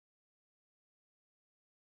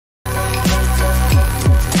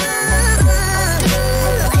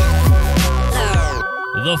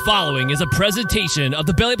The following is a presentation of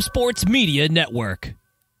the Belly Up Sports Media Network.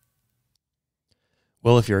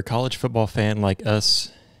 Well, if you're a college football fan like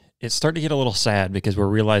us, it's starting to get a little sad because we're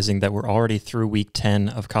realizing that we're already through week 10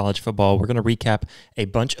 of college football. We're going to recap a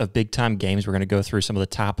bunch of big-time games. We're going to go through some of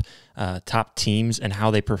the top teams and how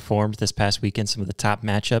they performed this past weekend, some of the top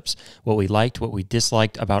matchups, what we liked, what we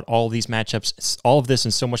disliked about all of these matchups, all of this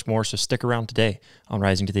and so much more. So stick around today on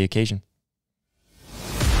Rising to the Occasion.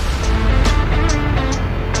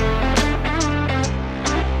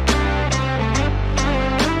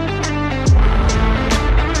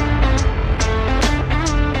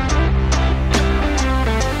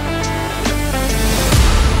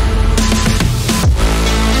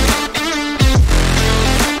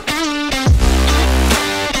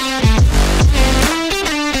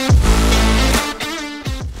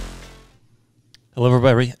 Hello,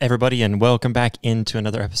 everybody, and welcome back into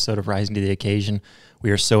another episode of Rising to the Occasion.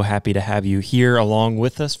 We are so happy to have you here along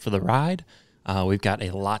with us for the ride. We've got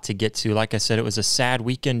a lot to get to. Like I said, it was a sad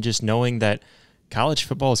weekend just knowing that college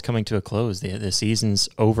football is coming to a close. The season's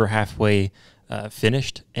over halfway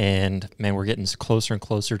finished, and, man, we're getting closer and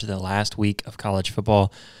closer to the last week of college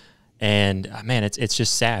football. And, man, it's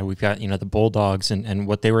just sad. We've got, the Bulldogs and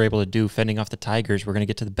what they were able to do fending off the Tigers. We're going to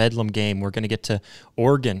get to the Bedlam game. We're going to get to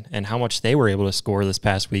Oregon and how much they were able to score this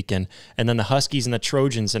past weekend. And then the Huskies and the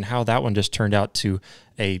Trojans and how that one just turned out to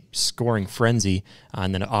a scoring frenzy.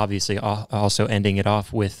 And then obviously also ending it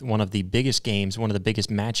off with one of the biggest games, one of the biggest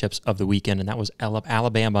matchups of the weekend, and that was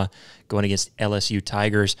Alabama going against LSU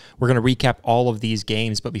Tigers. We're going to recap all of these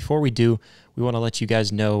games. But before we do, we want to let you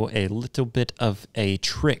guys know a little bit of a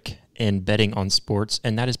trick in betting on sports,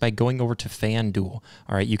 and that is by going over to FanDuel.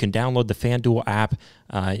 All right, you can download the FanDuel app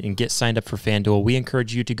and get signed up for FanDuel. We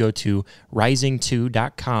encourage you to go to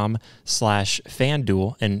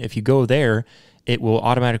rising2.com/FanDuel, and if you go there, it will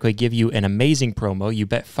automatically give you an amazing promo. You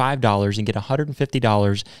bet $5 and get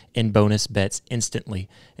 $150 in bonus bets instantly.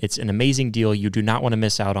 It's an amazing deal. You do not want to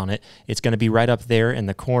miss out on it. It's going to be right up there in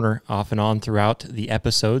the corner off and on throughout the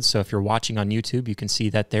episodes. So if you're watching on YouTube, you can see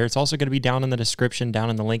that there. It's also going to be down in the description, down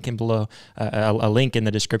in the link below, a link in the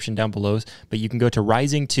description down below. But you can go to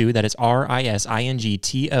rising2, that is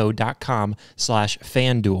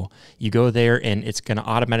risingto.com/FanDuel. You go there and it's going to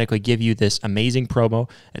automatically give you this amazing promo.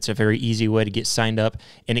 It's a very easy way to get signed up,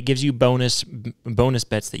 and it gives you bonus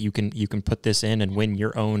bets that you can put this in and win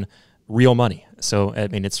your own real money. So, I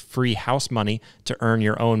mean, it's free house money to earn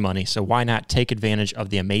your own money. So why not take advantage of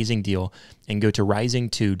the amazing deal and go to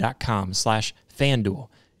rising2.com/FanDuel,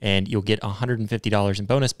 and you'll get $150 in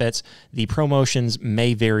bonus bets. The promotions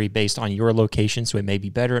may vary based on your location, so it may be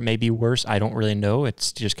better, it may be worse. I don't really know.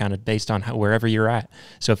 It's just kind of based on wherever you're at.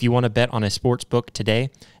 So if you want to bet on a sports book today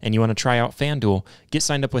and you want to try out FanDuel, get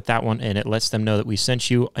signed up with that one, and it lets them know that we sent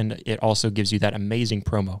you, and it also gives you that amazing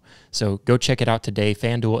promo. So go check it out today.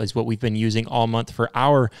 FanDuel is what we've been using all month for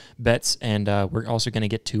our bets, and we're also going to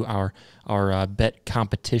get to our bet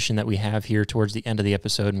competition that we have here towards the end of the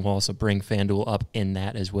episode, and we'll also bring FanDuel up in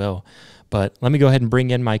that as well. But let me go ahead and bring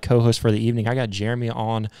in my co-host for the evening. I got Jeremy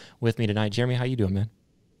on with me tonight. Jeremy, how you doing, man?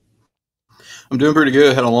 I'm doing pretty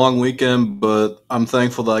good. Had a long weekend, but I'm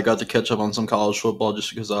thankful that I got to catch up on some college football just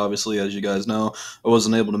because obviously, as you guys know, I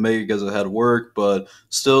wasn't able to make it because I had work. But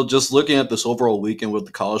still, just looking at this overall weekend with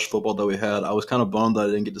the college football that we had, I was kind of bummed that I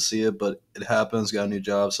didn't get to see it, but it happens. Got a new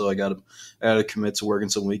job, so I had to commit to working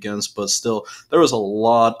some weekends. But still, there was a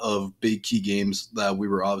lot of big key games that we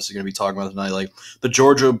were obviously going to be talking about tonight. Like the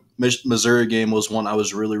Georgia-Missouri game was one I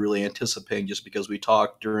was really, really anticipating just because we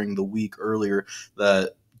talked during the week earlier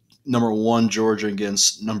that number 1 Georgia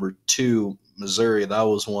against number 2 Missouri. That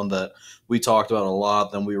was one that we talked about a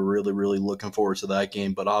lot. Then we were really, really looking forward to that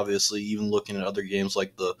game. But obviously, even looking at other games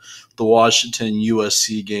like the Washington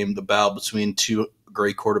USC game, the battle between two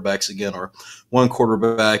great quarterbacks again, or one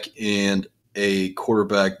quarterback and a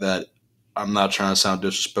quarterback that I'm not trying to sound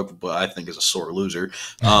disrespectful, but I think is a sore loser.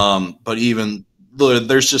 But even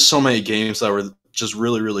there's just so many games that were just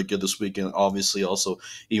really, really good this weekend. Obviously, also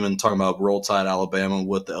even talking about Roll Tide Alabama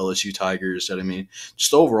with the LSU Tigers. I mean,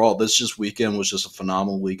 just overall, this weekend was just a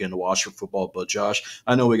phenomenal weekend to watch for football. But Josh,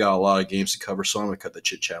 I know we got a lot of games to cover, so I'm going to cut the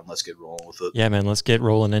chit chat and let's get rolling with it. Yeah, man, let's get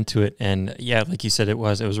rolling into it. And yeah, like you said, it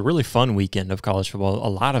was a really fun weekend of college football.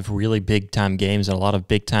 A lot of really big time games and a lot of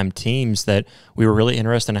big time teams that we were really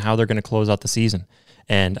interested in how they're going to close out the season.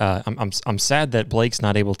 And I'm sad that Blake's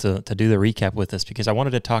not able to do the recap with us because I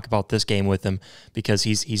wanted to talk about this game with him because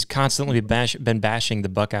he's constantly been bashing the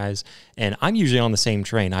Buckeyes, and I'm usually on the same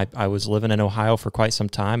train. I was living in Ohio for quite some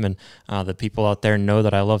time, and the people out there know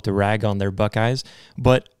that I love to rag on their Buckeyes.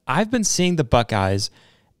 But I've been seeing the Buckeyes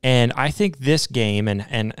And I think this game,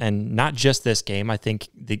 and not just this game, I think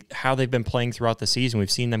how they've been playing throughout the season, we've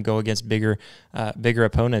seen them go against bigger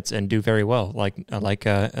opponents and do very well, like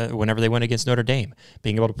whenever they went against Notre Dame,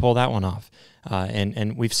 being able to pull that one off.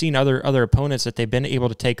 And we've seen other opponents that they've been able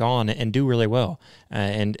to take on and do really well.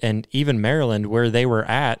 And even Maryland, where they were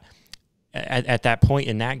at that point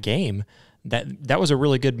in that game, that was a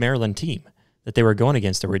really good Maryland team that they were going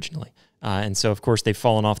against originally. And so, of course, they've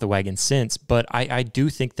fallen off the wagon since. But I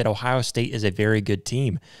do think that Ohio State is a very good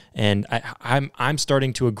team. And I'm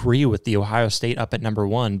starting to agree with the Ohio State up at number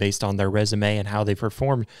 1 based on their resume and how they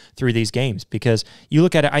performed through these games. Because you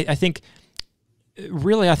look at it, I think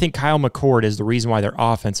Kyle McCord is the reason why their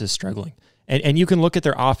offense is struggling. And you can look at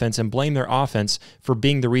their offense and blame their offense for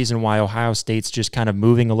being the reason why Ohio State's just kind of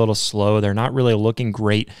moving a little slow. They're not really looking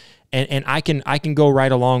great. And I can go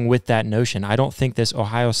right along with that notion. I don't think this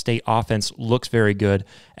Ohio State offense looks very good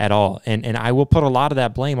at all. And I will put a lot of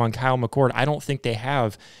that blame on Kyle McCord. I don't think they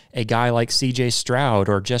have a guy like C.J. Stroud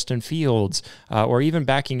or Justin Fields or even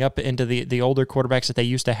backing up into the older quarterbacks that they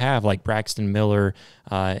used to have, like Braxton Miller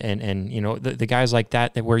and you know the guys like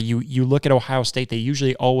that where you look at Ohio State, they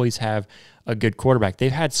usually always have a good quarterback. They've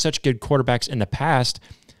had such good quarterbacks in the past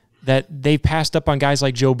that they've passed up on guys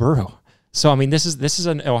like Joe Burrow. So, I mean, this is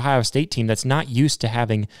an Ohio State team that's not used to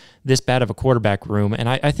having this bad of a quarterback room, and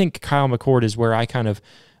I think Kyle McCord is where I kind of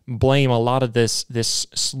blame a lot of this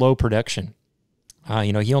slow production.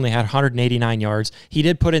 He only had 189 yards. He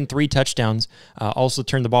did put in 3 touchdowns, also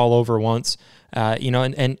turned the ball over once.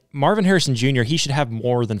 And Marvin Harrison Jr., he should have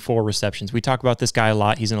more than 4 receptions. We talk about this guy a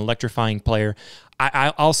lot. He's an electrifying player.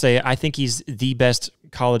 I'll say I think he's the best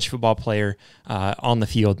college football player on the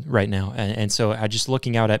field right now. And so just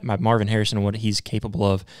looking out at Marvin Harrison and what he's capable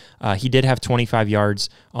of, he did have 25 yards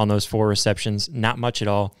on those 4 receptions, not much at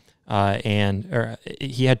all.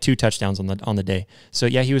 He had 2 touchdowns on the day. So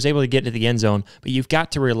yeah, he was able to get to the end zone, but you've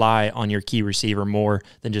got to rely on your key receiver more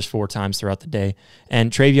than just 4 times throughout the day.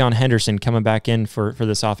 And Travion Henderson coming back in for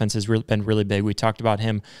this offense has been really big. We talked about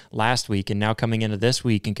him last week, and now coming into this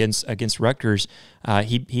week against Rutgers,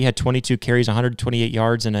 he had 22 carries, 128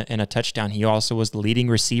 yards, and a touchdown. He also was the leading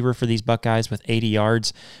receiver for these Buckeyes with 80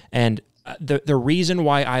 yards. And the reason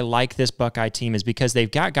why I like this Buckeye team is because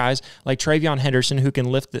they've got guys like Travion Henderson who can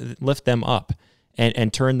lift them up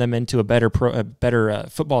and turn them into a better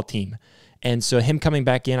football team. And so him coming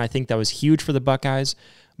back in, I think that was huge for the Buckeyes.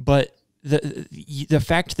 But the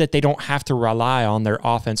fact that they don't have to rely on their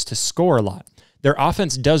offense to score a lot. Their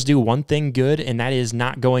offense does do one thing good, and that is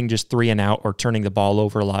not going just 3 and out or turning the ball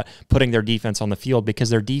over a lot, putting their defense on the field, because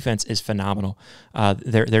their defense is phenomenal.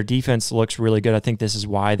 Their defense looks really good. I think this is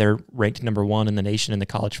why they're ranked number 1 in the nation in the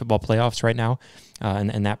college football playoffs right now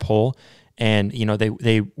in that poll. And,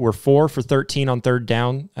 they were 4 for 13 on third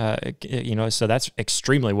down, so that's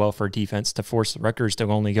extremely well for a defense to force the Rutgers to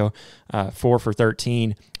only go 4 for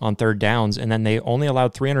 13 on third downs. And then they only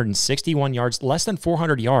allowed 361 yards, less than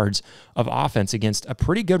 400 yards of offense against a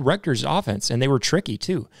pretty good Rutgers offense. And they were tricky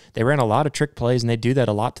too. They ran a lot of trick plays, and they do that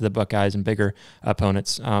a lot to the Buckeyes and bigger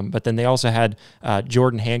opponents. But then they also had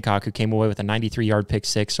Jordan Hancock, who came away with a 93-yard pick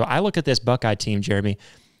six. So I look at this Buckeye team, Jeremy,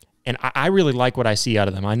 and I really like what I see out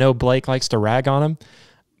of them. I know Blake likes to rag on them,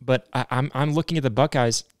 but I'm looking at the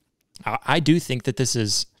Buckeyes. I do think that this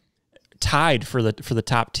is tied for the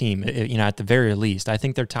top team, at the very least. I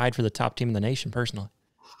think they're tied for the top team in the nation, personally.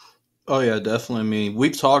 Oh, yeah, definitely. I mean,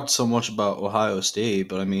 we've talked so much about Ohio State,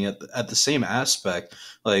 but I mean, at the same aspect,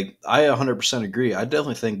 like, I 100% agree. I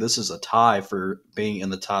definitely think this is a tie for being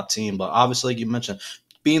in the top team. But obviously, like you mentioned,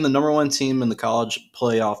 being the number 1 team in the college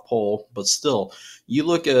playoff poll, but still, you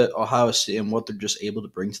look at Ohio State and what they're just able to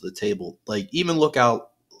bring to the table. Like, even look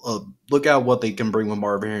out what they can bring with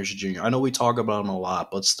Marvin Harrison Jr. I know we talk about him a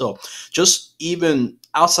lot, but still, just even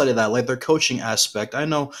outside of that, like their coaching aspect, I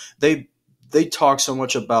know they talk so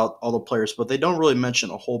much about all the players, but they don't really mention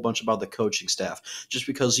a whole bunch about the coaching staff. Just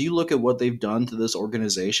because you look at what they've done to this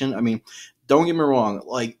organization, I mean, don't get me wrong,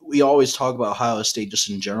 like, we always talk about Ohio State just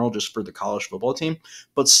in general, just for the college football team,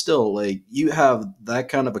 but still, like, you have that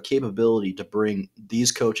kind of a capability to bring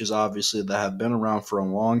these coaches, obviously, that have been around for a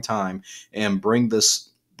long time, and bring this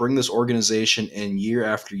organization in year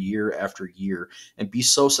after year after year and be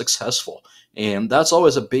so successful. And that's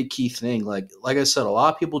always a big key thing. Like I said, a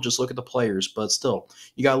lot of people just look at the players, but still,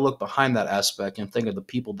 you got to look behind that aspect and think of the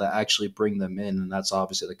people that actually bring them in. And that's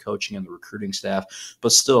obviously the coaching and the recruiting staff.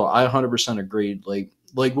 But still, I 100% agree. Like,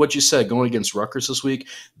 like what you said, going against Rutgers this week,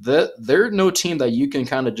 that they're no team that you can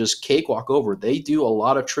kind of just cakewalk over. They do a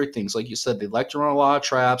lot of trick things, like you said. They like to run a lot of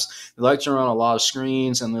traps, they like to run a lot of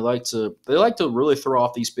screens, and they like to really throw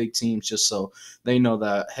off these big teams just so they know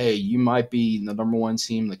that, hey, you might be the number one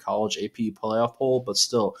team in the college AP playoff poll, but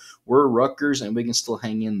still, we're Rutgers and we can still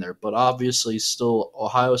hang in there. But obviously, still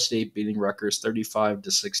Ohio State beating Rutgers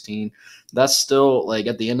 35-16. That's still, like,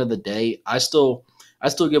 at the end of the day, I still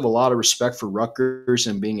give a lot of respect for Rutgers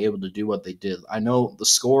and being able to do what they did. I know the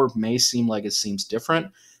score may seem like it seems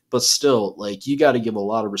different, but still, like, you got to give a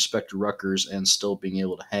lot of respect to Rutgers and still being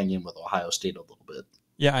able to hang in with Ohio State a little bit.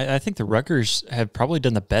 Yeah, I think the Rutgers have probably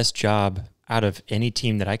done the best job out of any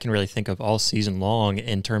team that I can really think of all season long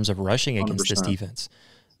in terms of rushing against 100%. this defense.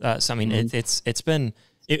 So I mean, it's been.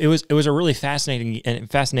 It was a really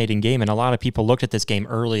fascinating game, and a lot of people looked at this game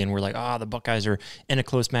early and were like, the Buckeyes are in a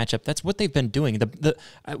close matchup. That's what they've been doing.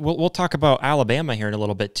 We'll talk about Alabama here in a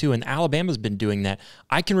little bit too, and Alabama's been doing that.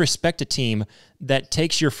 I can respect a team that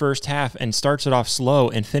takes your first half and starts it off slow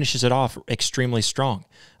and finishes it off extremely strong.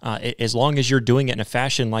 As long as you're doing it in a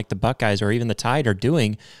fashion like the Buckeyes or even the Tide are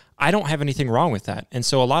doing, I don't have anything wrong with that. And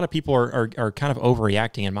so a lot of people are kind of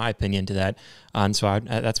overreacting, in my opinion, to that. And so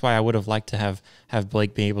that's why I would have liked to have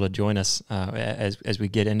Blake be able to join us as we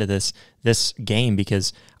get into this game,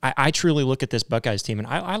 because I truly look at this Buckeyes team and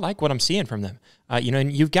I like what I'm seeing from them.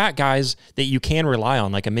 And you've got guys that you can rely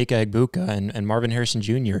on, like Emeka Egbuka and Marvin Harrison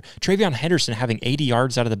Jr., Travion Henderson having 80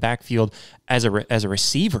 yards out of the backfield as a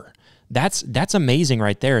receiver. That's amazing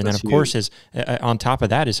right there. And then, of course, on top of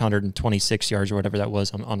that is 126 yards or whatever that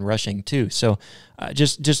was on rushing too. So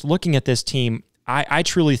just looking at this team, I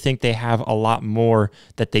truly think they have a lot more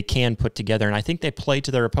that they can put together. And I think they play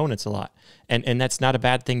to their opponents a lot. And that's not a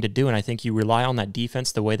bad thing to do. And I think you rely on that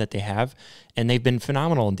defense the way that they have. And they've been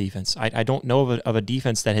phenomenal in defense. I don't know of a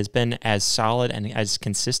defense that has been as solid and as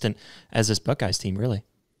consistent as this Buckeyes team, really.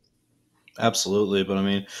 Absolutely. But I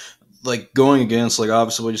mean, like, going against, like,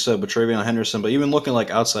 obviously what you said, but Travion Henderson, but even looking like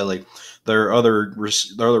outside, like there are other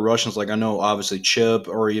Russians, like I know obviously Chip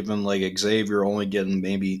or even like Xavier only getting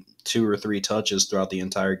maybe 2 or 3 touches throughout the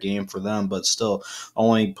entire game for them, but still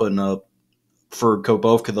only putting up, for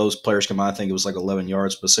both of those players combined, I think it was like 11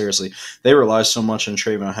 yards. But seriously, they rely so much on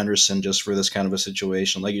Travion Henderson just for this kind of a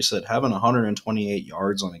situation. Like you said, having 128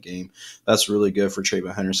 yards on a game, that's really good for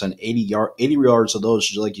Travion Henderson. 80 yards of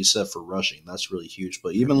those, like you said, for rushing, that's really huge.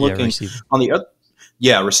 But even looking on the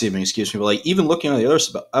other, receiving, excuse me. But like even looking on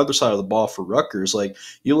the other side of the ball for Rutgers, like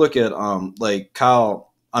you look at like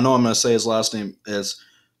Kyle. I know I'm going to say his last name is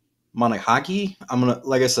Monahaki.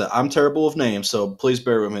 Like I said, I'm terrible with names, so please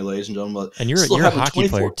bear with me, ladies and gentlemen. But and you're a hockey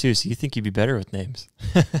player too, so you think you'd be better with names.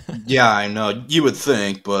 Yeah, I know. You would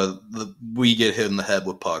think, but we get hit in the head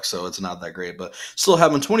with pucks, so it's not that great. But still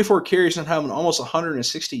having 24 carries and having almost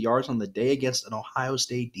 160 yards on the day against an Ohio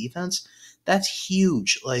State defense, that's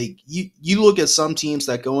huge. Like, you look at some teams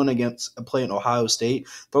that go in against and play in Ohio State,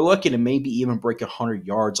 they're lucky to maybe even break 100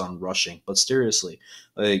 yards on rushing. But seriously,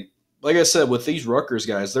 like I said, with these Rutgers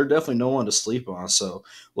guys, they're definitely no one to sleep on. So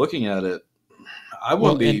looking at it, I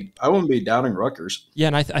wouldn't be doubting Rutgers. Yeah,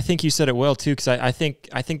 and I think you said it well too, because I think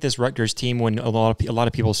this Rutgers team, when a lot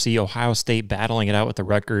of people see Ohio State battling it out with the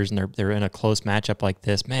Rutgers and they're in a close matchup like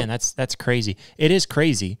this, man, that's crazy. It is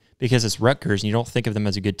crazy because it's Rutgers and you don't think of them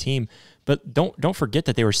as a good team, but don't forget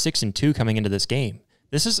that they were 6-2 coming into this game.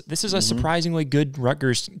 This is a surprisingly good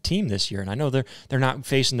Rutgers team this year, and I know they're not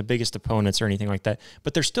facing the biggest opponents or anything like that,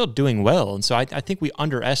 but they're still doing well. And so I think we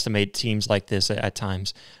underestimate teams like this at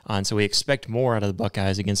times, and so we expect more out of the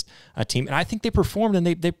Buckeyes against a team. And I think they performed, and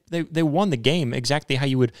they won the game exactly how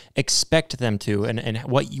you would expect them to, and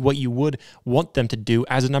what you would want them to do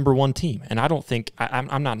as a number one team. And I don't think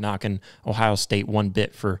I'm not knocking Ohio State one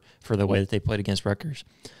bit for the way that they played against Rutgers.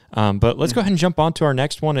 But let's go ahead and jump on to our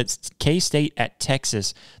next one. It's K-State at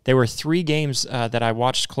Texas. There were 3 games that I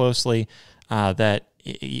watched closely that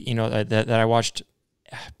I watched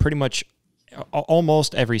pretty much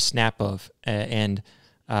almost every snap of, and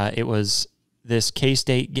it was this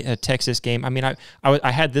K-State Texas game. I mean,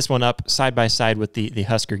 I had this one up side by side with the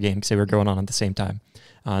Husker game because they were going on at the same time,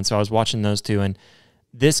 and so I was watching those two. And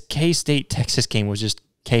this K-State Texas game was just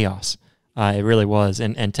chaos. It really was.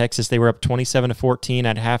 And Texas, they were up 27-14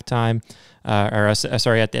 at halftime,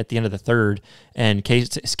 at the end of the third. And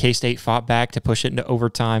K-State fought back to push it into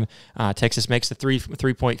overtime. Texas makes the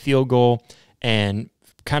three-point field goal and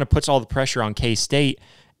kind of puts all the pressure on K-State.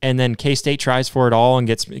 And then K-State tries for it all and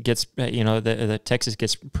gets the Texas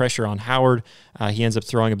gets pressure on Howard. He ends up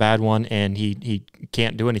throwing a bad one, and he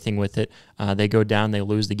can't do anything with it. They go down, they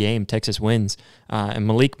lose the game. Texas wins. And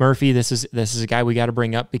Malik Murphy, this is a guy we got to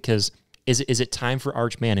bring up because Is it time for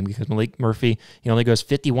Arch Manning? Because Malik Murphy, he only goes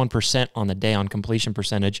 51% on the day on completion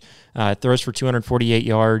percentage, throws for 248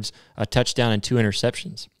 yards, a touchdown, and 2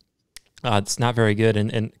 interceptions. It's not very good.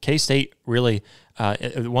 And K-State really,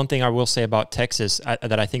 one thing I will say about Texas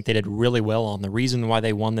that I think they did really well on, the reason why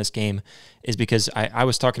they won this game is because I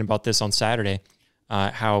was talking about this on Saturday,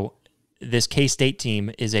 how this K-State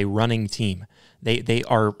team is a running team. They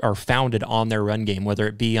are founded on their run game, whether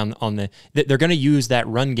it be on they're going to use that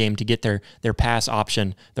run game to get their pass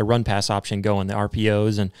option, their run pass option going, the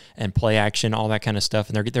RPOs and play action, all that kind of stuff,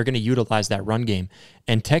 and they're going to utilize that run game.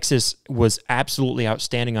 And Texas was absolutely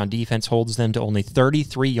outstanding on defense, holds them to only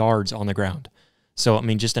 33 yards on the ground. So, I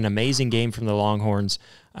mean, just an amazing game from the Longhorns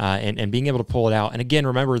and being able to pull it out. And again,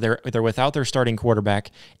 remember, they're without their starting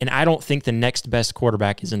quarterback, and I don't think the next best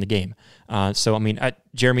quarterback is in the game. So, I mean,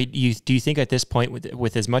 Jeremy, do you think at this point,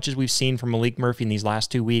 with as much as we've seen from Malik Murphy in these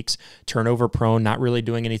last 2 weeks, turnover prone, not really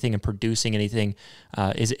doing anything and producing anything,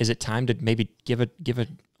 is it time to maybe give a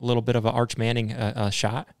little bit of an Arch Manning a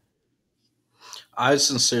shot? I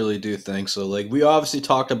sincerely do think so. Like, we obviously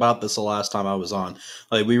talked about this the last time I was on.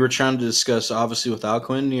 Like, we were trying to discuss, obviously, without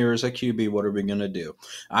Quinn Ewers at QB, what are we going to do?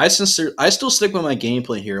 I still stick with my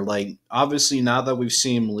gameplay here. Like, obviously, now that we've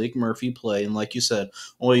seen Malik Murphy play, and like you said,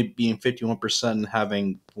 only being 51% and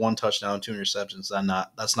having 1 touchdown, 2 interceptions,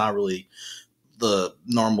 that's not really the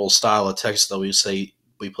normal style of Texas that we say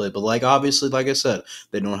we play. But, like, obviously, like I said,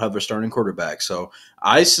 they don't have their starting quarterback. So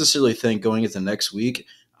I sincerely think going into next week,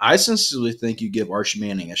 I sincerely think you give Arch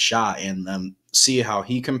Manning a shot and then see how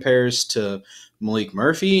he compares to Malik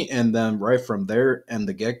Murphy. And then right from there and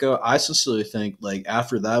the get-go, I sincerely think, like,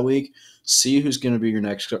 after that week, see who's going to be your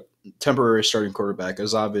next temporary starting quarterback.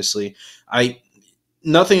 Because obviously,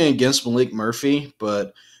 nothing against Malik Murphy,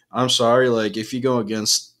 but I'm sorry, like, if you go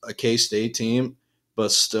against a K-State team,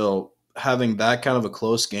 but still having that kind of a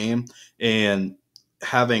close game and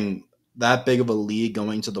having that big of a lead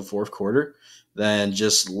going to the fourth quarter, then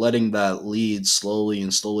just letting that lead slowly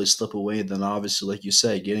slip away, then obviously, like you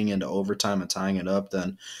said, getting into overtime and tying it up,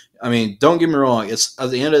 then, I mean, don't get me wrong, it's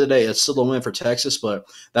at the end of the day, it's still a win for Texas, but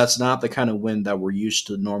that's not the kind of win that we're used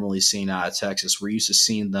to normally seeing out of Texas. We're used to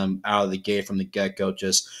seeing them out of the gate from the get-go,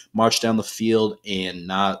 just march down the field and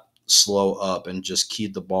not slow up and just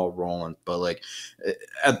keep the ball rolling. But, like,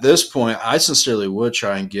 at this point, I sincerely would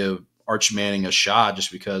try and give Arch Manning a shot just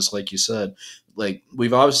because, like you said, like,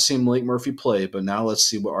 we've obviously seen Malik Murphy play, but now let's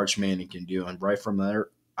see what Arch Manning can do. And right from there,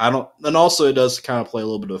 and also it does kind of play a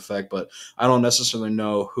little bit of effect, but I don't necessarily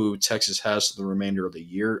know who Texas has for the remainder of the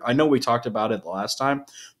year. I know we talked about it the last time,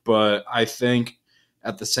 but I think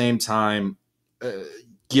at the same time,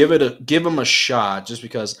 give him a shot, just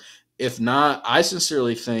because if not, I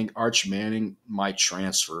sincerely think Arch Manning might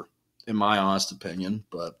transfer, in my honest opinion.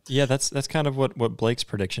 But yeah, that's kind of what Blake's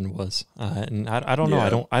prediction was, and I don't know.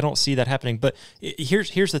 Yeah. I don't see that happening. But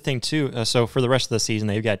here's the thing too. So for the rest of the season,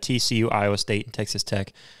 they've got TCU, Iowa State, and Texas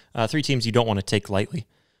Tech, 3 teams you don't want to take lightly.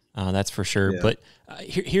 That's for sure. Yeah. But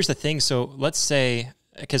here's the thing. So let's say,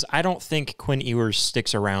 because I don't think Quinn Ewers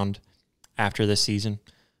sticks around after this season.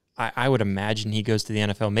 I would imagine he goes to the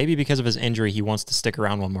NFL. Maybe because of his injury, he wants to stick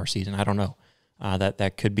around one more season. I don't know.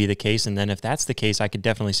 That could be the case. And then if that's the case, I could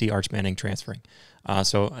definitely see Arch Manning transferring.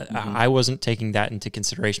 I wasn't taking that into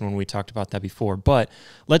consideration when we talked about that before. But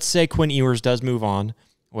let's say Quinn Ewers does move on,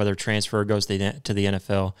 whether transfer or goes to the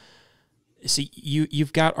NFL. See,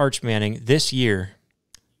 you've got Arch Manning this year.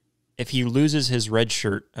 If he loses his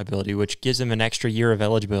redshirt ability, which gives him an extra year of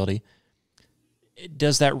eligibility,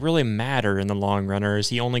 does that really matter in the long run, or is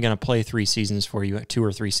he only going to play 3 seasons for you, 2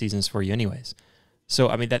 or 3 seasons for you anyways? So,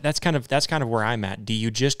 I mean, that's kind of where I'm at. Do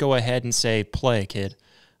you just go ahead and say, play, kid,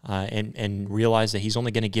 and realize that he's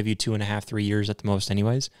only going to give you 2.5, 3 years at the most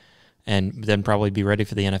anyways, and then probably be ready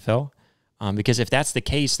for the NFL? Because if that's the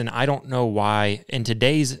case, then I don't know why, in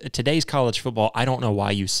today's college football, I don't know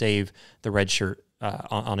why you save the red shirt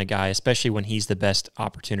on a guy, especially when he's the best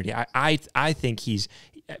opportunity. I think he's,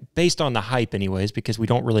 based on the hype anyways, because we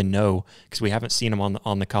don't really know, because we haven't seen him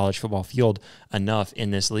on the college football field enough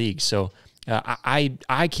in this league. So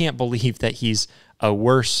I can't believe that he's a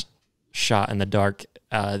worse shot in the dark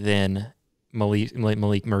than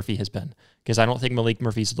Malik Murphy has been, because I don't think Malik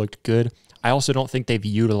Murphy's looked good. I also don't think they've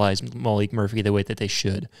utilized Malik Murphy the way that they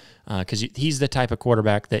should, because he's the type of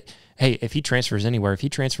quarterback that, hey, if he transfers anywhere, if he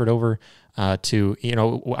transferred over to,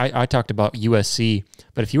 I talked about USC,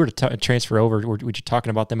 but if you were to transfer over, we're talking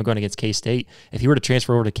about them going against K-State. If you were to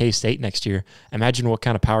transfer over to K-State next year, imagine what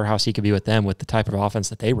kind of powerhouse he could be with them with the type of offense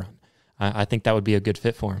that they run. I think that would be a good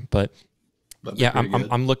fit for him. But yeah,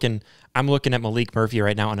 I'm looking at Malik Murphy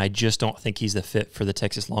right now, and I just don't think he's the fit for the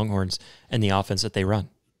Texas Longhorns and the offense that they run.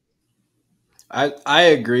 I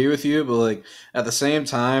agree with you, but like at the same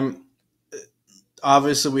time,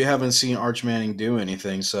 obviously we haven't seen Arch Manning do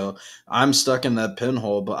anything, so I'm stuck in that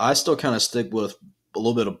pinhole. But I still kind of stick with a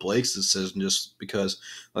little bit of Blake's decision, just because,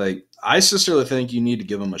 like, I sincerely think you need to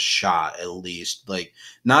give him a shot at least, like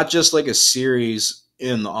not just like a series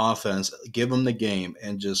in the offense. Give him the game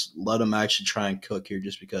and just let him actually try and cook here,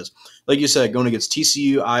 just because, like you said, going against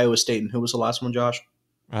TCU, Iowa State, and who was the last one, Josh?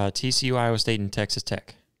 TCU, Iowa State, and Texas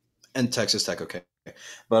Tech. And Texas Tech, okay.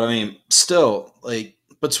 But I mean, still, like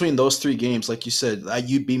between those three games, like you said,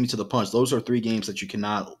 you beat me to the punch. Those are three games that you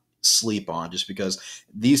cannot sleep on, just because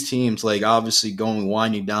these teams, like obviously going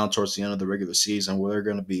winding down towards the end of the regular season, where they're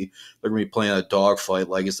going to be playing a dogfight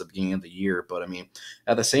like it's the beginning of the year. But I mean,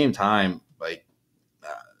 at the same time, like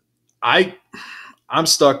I I'm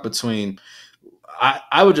stuck between.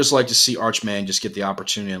 I would just like to see Arch Manning just get the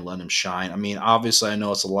opportunity and let him shine. I mean, obviously, I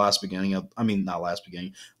know it's the last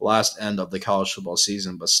end of the college football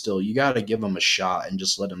season, but still, you got to give him a shot and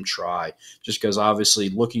just let him try. Just because, obviously,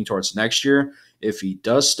 looking towards next year, if he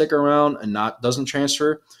does stick around and doesn't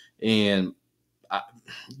transfer, and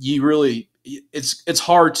it's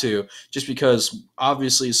hard to, just because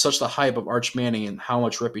obviously it's such the hype of Arch Manning and how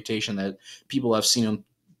much reputation that people have seen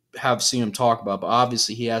him talk about, but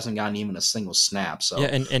obviously he hasn't gotten even a single snap. So yeah,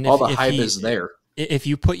 and all the hype is there. If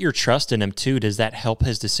you put your trust in him too, does that help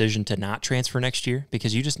his decision to not transfer next year?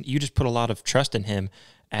 Because you just put a lot of trust in him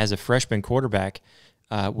as a freshman quarterback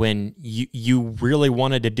when you really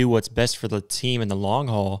wanted to do what's best for the team in the long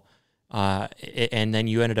haul, and then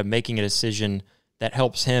you ended up making a decision that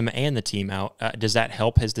helps him and the team out. Does that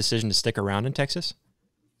help his decision to stick around in Texas?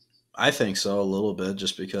 I think so, a little bit,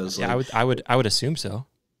 just because. Yeah, I would assume so.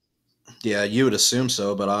 Yeah, you would assume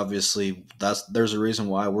so, but obviously there's a reason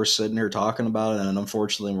why we're sitting here talking about it, and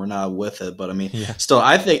unfortunately we're not with it. But I mean, Yeah. still,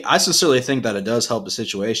 I sincerely think that it does help the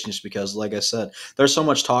situation, just because, like I said, there's so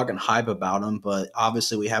much talk and hype about him, but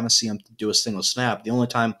obviously we haven't seen him do a single snap. The only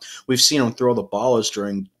time we've seen him throw the ball is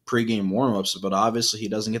during pregame warmups, but obviously he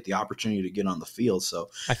doesn't get the opportunity to get on the field. So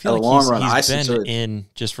I feel in like the long run, he's been in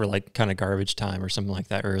just for like kind of garbage time or something like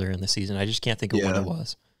that earlier in the season. I just can't think of when it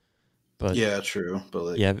was. But yeah, true. But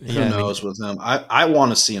like, yeah, who knows with him? I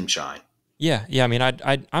want to see him shine. Yeah. I mean,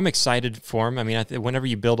 I'm excited for him. I mean, whenever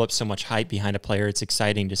you build up so much hype behind a player, it's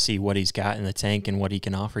exciting to see what he's got in the tank and what he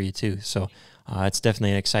can offer you too. So it's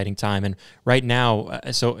definitely an exciting time. And right now,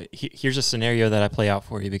 here's a scenario that I play out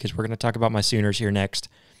for you, because we're going to talk about my Sooners here next.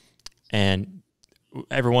 And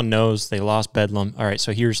everyone knows they lost Bedlam. All right,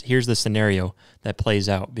 so here's the scenario that plays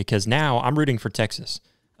out, because now I'm rooting for Texas.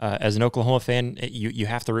 As an Oklahoma fan, you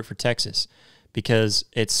have to root for Texas, because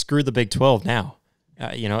it's screw the Big 12 now.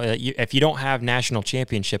 If you don't have national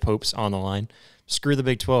championship hopes on the line, screw the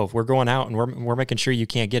Big 12. We're going out and we're making sure you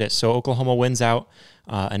can't get it. So Oklahoma wins out.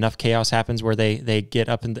 Enough chaos happens where they get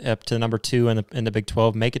up to number 2 in the Big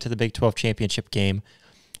 12, make it to the Big 12 championship game,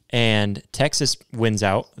 and Texas wins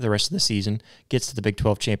out the rest of the season, gets to the Big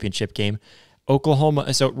 12 championship game.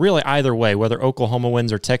 Oklahoma, so really either way, whether Oklahoma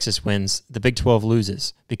wins or Texas wins, the Big 12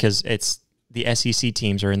 loses, because it's the SEC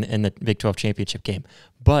teams are in the Big 12 championship game.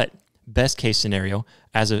 But best case scenario,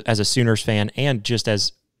 as a Sooners fan and just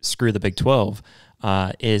as screw the Big 12,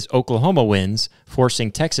 is Oklahoma wins,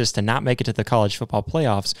 forcing Texas to not make it to the college football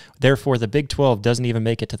playoffs. Therefore, the Big 12 doesn't even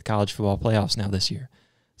make it to the college football playoffs now this year.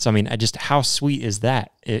 So I mean, just how sweet is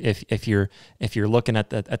that? If you're looking at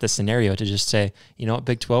the scenario to just say, you know what,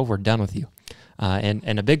 Big 12, we're done with you.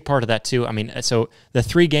 And a big part of that too. I mean, so the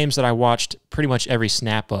 3 games that I watched pretty much every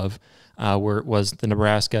snap of was the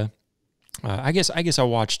Nebraska. I guess I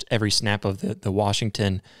watched every snap of the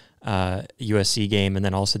Washington USC game, and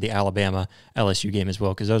then also the Alabama LSU game as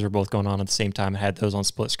well, because those were both going on at the same time. I had those on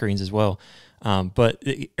split screens as well. But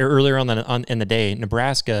earlier in the day,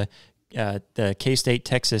 Nebraska, the K-State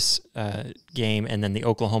Texas game, and then the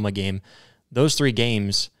Oklahoma game, those 3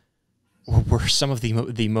 games were some of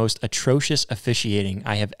the most atrocious officiating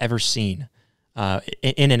I have ever seen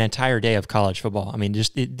in an entire day of college football. I mean,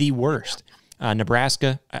 just the worst.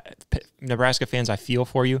 Nebraska fans, I feel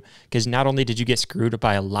for you, because not only did you get screwed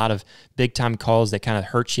by a lot of big-time calls that kind of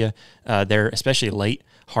hurt you there, especially late.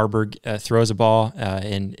 Harburg throws a ball,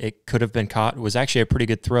 and it could have been caught. It was actually a pretty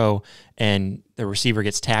good throw, and the receiver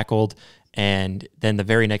gets tackled, and then the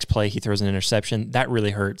very next play he throws an interception. That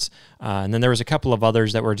really hurts. And then there was a couple of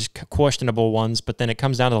others that were just questionable ones, but then it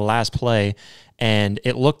comes down to the last play, and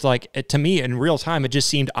it looked like, to me in real time, it just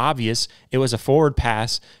seemed obvious. It was a forward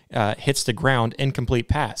pass, hits the ground, incomplete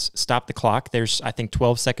pass. Stop the clock. There's, I think,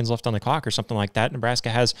 12 seconds left on the clock or something like that. Nebraska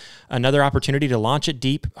has another opportunity to launch it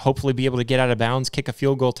deep, hopefully be able to get out of bounds, kick a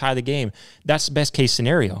field goal, tie the game. That's the best case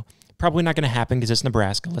scenario. probably not going to happen because it's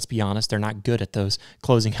Nebraska. Let's be honest. They're not good at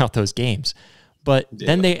closing out those games. But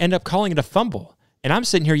then they end up calling it a fumble. And I'm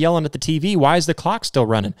sitting here yelling at the TV, why is the clock still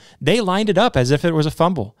running? They lined it up as if it was a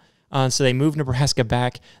fumble. So they moved Nebraska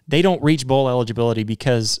back. They don't reach bowl eligibility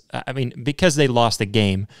because they lost the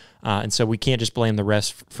game. And so we can't just blame the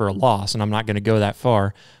refs for a loss, and I'm not going to go that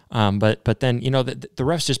far. But then, the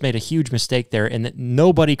refs just made a huge mistake there, and that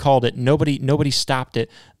nobody called it. Nobody stopped it.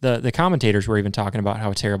 The commentators were even talking about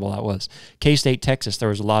how terrible that was. K-State, Texas, there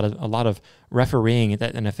was a lot of refereeing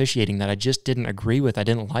and officiating that I just didn't agree with. I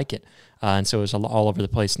didn't like it. And so it was all over the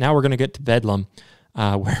place. Now we're going to get to Bedlam.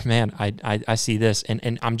 Where, man, I see this,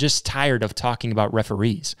 and I'm just tired of talking about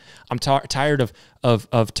referees. I'm tired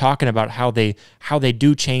of talking about how they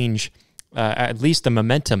do change at least the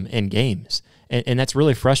momentum in games, and that's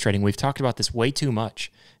really frustrating. We've talked about this way too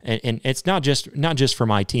much, and it's not just for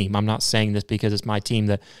my team. I'm not saying this because it's my team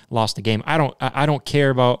that lost the game. I don't care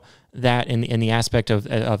about that in the aspect of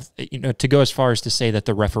to go as far as to say that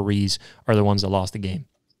the referees are the ones that lost the game.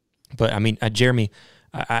 But I mean, Jeremy,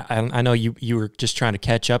 I know you were just trying to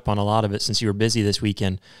catch up on a lot of it since you were busy this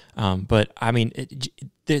weekend. But I mean,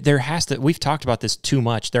 we've talked about this too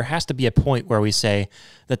much. There has to be a point where we say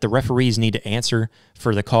that the referees need to answer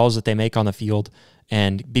for the calls that they make on the field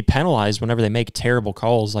and be penalized whenever they make terrible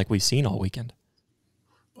calls like we've seen all weekend.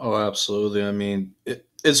 Oh, absolutely. I mean,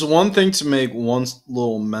 it's one thing to make one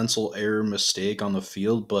little mental error mistake on the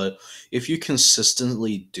field, but if you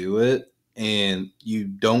consistently do it and you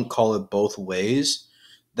don't call it both ways,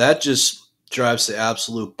 that just drives the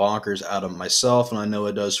absolute bonkers out of myself, and I know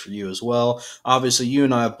it does for you as well. Obviously, you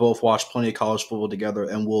and I have both watched plenty of college football together,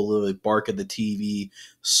 and we'll literally bark at the TV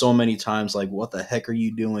so many times, like, what the heck are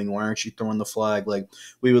you doing? Why aren't you throwing the flag? Like,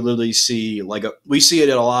 we would literally see, we see it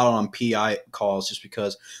a lot on PI calls just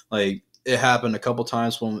because, like, it happened a couple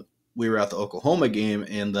times when we were at the Oklahoma game,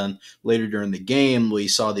 and then later during the game, we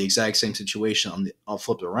saw the exact same situation on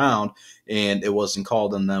flipped around, and it wasn't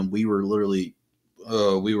called, and then we were literally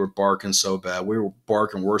we were barking so bad. We were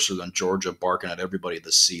barking worse than Georgia barking at everybody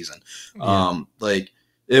this season. Yeah.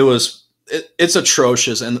 It's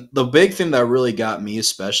atrocious. And the big thing that really got me,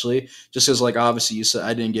 especially, just because, like, obviously you said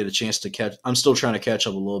I didn't get a chance to catch. I'm still trying to catch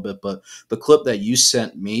up a little bit, but the clip that you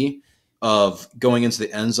sent me of going into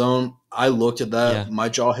the end zone, I looked at that. Yeah. My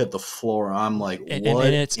jaw hit the floor. I'm like, what?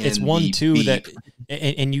 And it's one too that.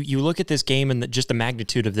 And you look at this game and just the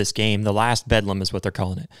magnitude of this game, the last bedlam is what they're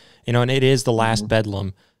calling it. And it is the last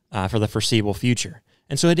bedlam for the foreseeable future.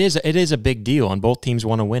 And so it is a big deal, and both teams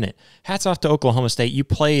want to win it. Hats off to Oklahoma State. You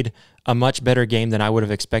played a much better game than I would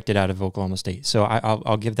have expected out of Oklahoma State. So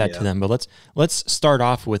I'll give that to them. But let's start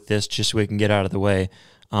off with this just so we can get out of the way.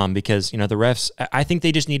 Because, the refs, I think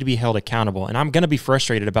they just need to be held accountable. And I'm going to be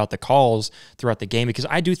frustrated about the calls throughout the game because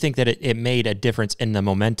I do think that it made a difference in the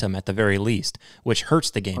momentum at the very least, which hurts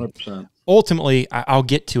the game. 100%. Ultimately, I'll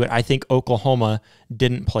get to it. I think Oklahoma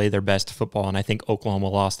didn't play their best football, and I think Oklahoma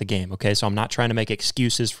lost the game. Okay, so I'm not trying to make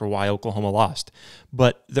excuses for why Oklahoma lost.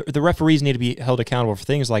 But the referees need to be held accountable for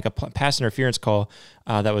things like a pass interference call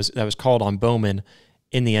that was called on Bowman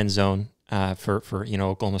in the end zone for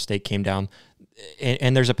Oklahoma State came down.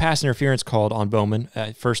 And there's a pass interference called on Bowman.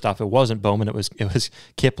 First off, it wasn't Bowman. It was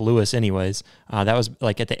Kip Lewis anyways. That was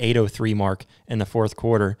like at the 8:03 mark in the fourth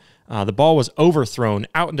quarter. The ball was overthrown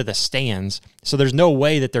out into the stands, so there's no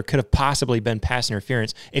way that there could have possibly been pass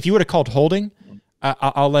interference. If you would have called holding,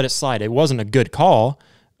 I'll let it slide. It wasn't a good call,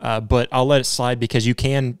 but I'll let it slide because you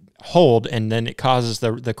can hold, and then it causes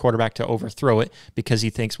the quarterback to overthrow it because he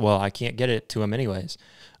thinks, well, I can't get it to him anyways.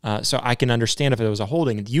 So I can understand if it was a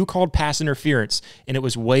holding. You called pass interference, and it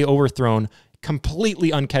was way overthrown,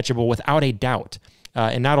 completely uncatchable without a doubt.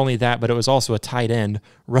 And not only that, but it was also a tight end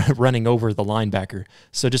running over the linebacker.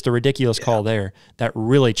 So just a ridiculous call there that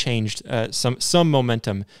really changed some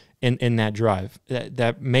momentum in that drive.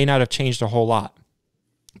 That may not have changed a whole lot.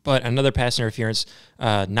 But another pass interference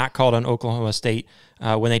not called on Oklahoma State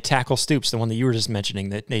when they tackle Stoops, the one that you were just mentioning,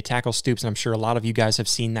 that they tackle Stoops, and I'm sure a lot of you guys have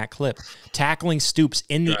seen that clip. Tackling Stoops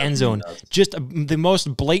in the end zone, just the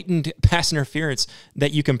most blatant pass interference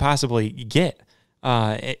that you can possibly get.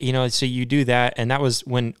 So you do that, and that was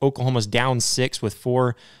when Oklahoma's down 6 with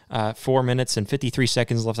 4 minutes and 53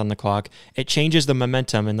 seconds left on the clock. It changes the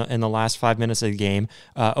momentum in the last 5 minutes of the game.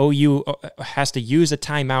 OU has to use a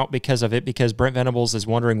timeout because of it, because Brent Venables is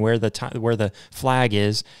wondering where the flag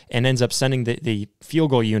is, and ends up sending the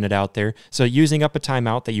field goal unit out there. So using up a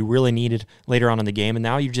timeout that you really needed later on in the game, and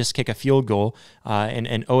now you just kick a field goal,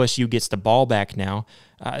 and OSU gets the ball back now.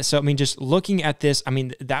 So I mean, just looking at this, I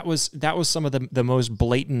mean, that was some of the most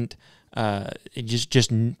blatant,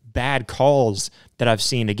 just bad calls that I've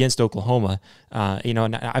seen against Oklahoma.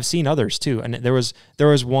 And I've seen others too. And there was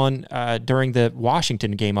one during the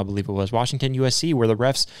Washington game, I believe it was Washington USC, where the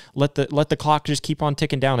refs let the clock just keep on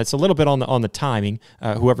ticking down. It's a little bit on the timing,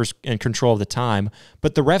 whoever's in control of the time,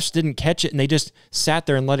 but the refs didn't catch it and they just sat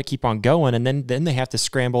there and let it keep on going. And then they have to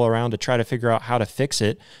scramble around to try to figure out how to fix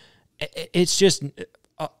it. It's just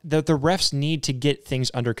the refs need to get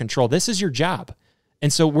things under control. This is your job.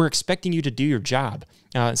 And so we're expecting you to do your job.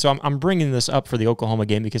 So I'm bringing this up for the Oklahoma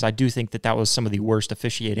game because I do think that was some of the worst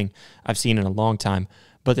officiating I've seen in a long time.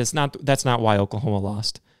 But that's not why Oklahoma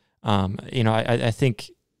lost. I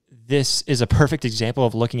think this is a perfect example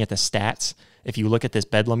of looking at the stats. If you look at this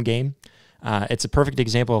Bedlam game, it's a perfect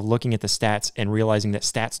example of looking at the stats and realizing that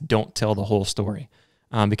stats don't tell the whole story.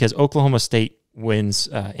 Because Oklahoma State wins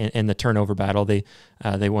in the turnover battle. They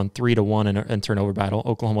won 3-1 in turnover battle.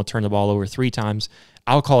 Oklahoma turned the ball over 3 times.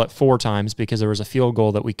 I'll call it 4 times because there was a field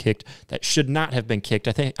goal that we kicked that should not have been kicked.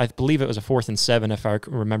 I believe it was a 4th and 7 if I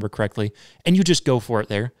remember correctly. And you just go for it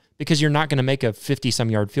there because you're not going to make a 50-some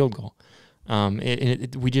yard field goal.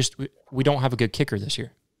 We don't have a good kicker this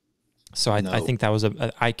year. So I think that was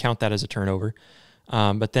I count that as a turnover.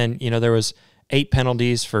 But then there was 8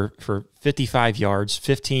 penalties for 55 yards,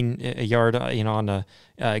 15 a yard, on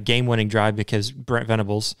a game-winning drive because Brent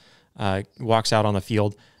Venables walks out on the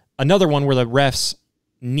field. Another one where the refs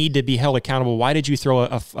need to be held accountable. Why did you throw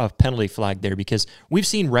a penalty flag there? Because we've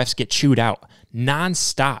seen refs get chewed out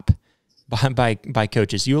nonstop by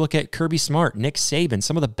coaches. You look at Kirby Smart, Nick Saban,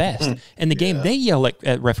 some of the best in the game. They yell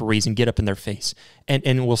at referees and get up in their face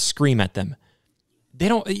and will scream at them. They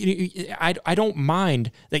don't. I don't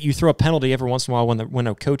mind that you throw a penalty every once in a while when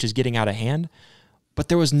a coach is getting out of hand, but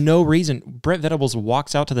there was no reason. Brent Venables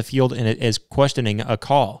walks out to the field and is questioning a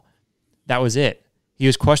call. That was it. He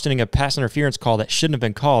was questioning a pass interference call that shouldn't have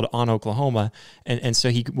been called on Oklahoma, and so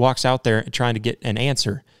he walks out there trying to get an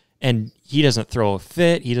answer. And he doesn't throw a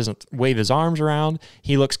fit. He doesn't wave his arms around.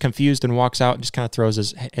 He looks confused and walks out and just kind of throws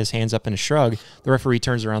his hands up in a shrug. The referee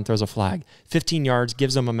turns around, throws a flag. 15 yards,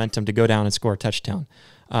 gives them momentum to go down and score a touchdown.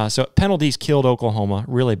 So penalties killed Oklahoma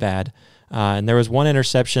really bad. And there was one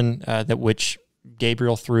interception which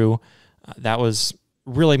Gabriel threw. That was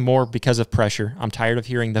really more because of pressure. I'm tired of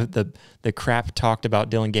hearing the crap talked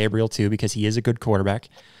about Dylan Gabriel too because he is a good quarterback.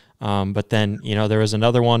 But then, there was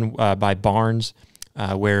another one by Barnes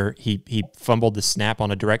where he fumbled the snap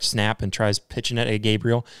on a direct snap and tries pitching it at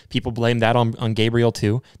Gabriel. People blame that on Gabriel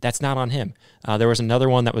too. That's not on him. There was another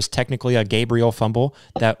one that was technically a Gabriel fumble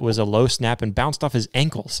that was a low snap and bounced off his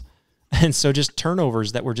ankles. And so just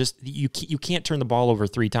turnovers that were just, you can't turn the ball over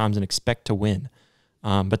 3 times and expect to win.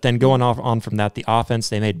 But then going on from that, the offense,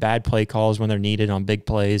 they made bad play calls when they're needed on big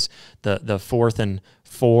plays. The 4th and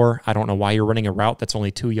 4, I don't know why you're running a route that's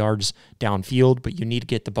only 2 yards downfield, but you need to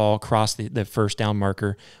get the ball across the first down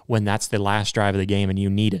marker when that's the last drive of the game and you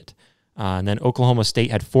need it. And then Oklahoma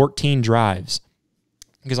State had 14 drives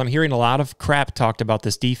because I'm hearing a lot of crap talked about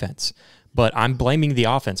this defense, but I'm blaming the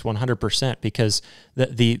offense 100% because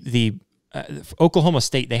the Oklahoma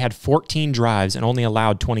State, they had 14 drives and only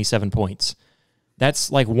allowed 27 points.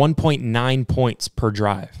 That's like 1.9 points per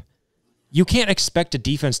drive. You can't expect a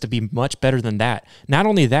defense to be much better than that. Not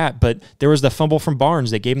only that, but there was the fumble from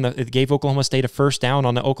Barnes that gave Oklahoma State a first down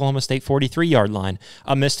on the Oklahoma State 43-yard line,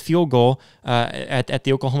 a missed field goal at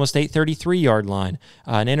the Oklahoma State 33-yard line,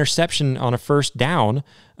 an interception on a first down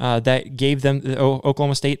that gave them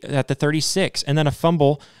Oklahoma State at the 36, and then a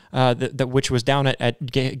fumble which was down at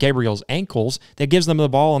Gabriel's ankles that gives them the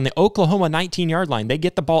ball on the Oklahoma 19-yard line. They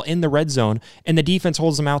get the ball in the red zone, and the defense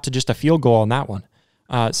holds them out to just a field goal on that one.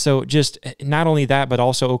 So just not only that, but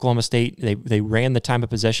also Oklahoma State, they ran the time of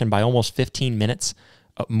possession by almost 15 minutes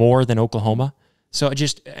more than Oklahoma. So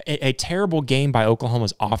just a terrible game by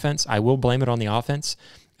Oklahoma's offense. I will blame it on the offense.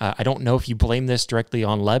 I don't know if you blame this directly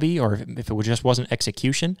on Levy or if it just wasn't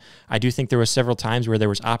execution. I do think there were several times where there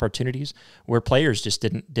was opportunities where players just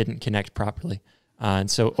didn't connect properly.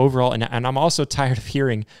 And so overall, and I'm also tired of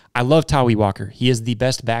hearing, I love Tawi Walker. He is the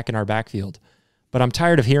best back in our backfield. But I'm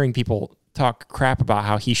tired of hearing people talk crap about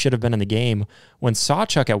how he should have been in the game when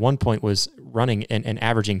Sawchuk at one point was running and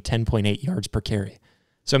averaging 10.8 yards per carry.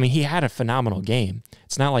 So, I mean, he had a phenomenal game.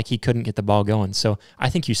 It's not like he couldn't get the ball going. So I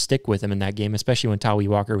think you stick with him in that game, especially when Tawi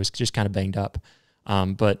Walker was just kind of banged up.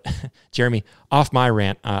 But, Jeremy, off my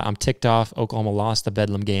rant, I'm ticked off. Oklahoma lost the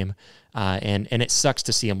Bedlam game, and it sucks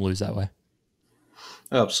to see them lose that way.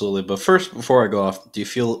 Absolutely. But first, before I go off, do you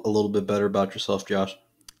feel a little bit better about yourself, Josh?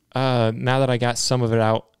 Now that I got some of it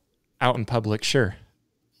out in public, sure.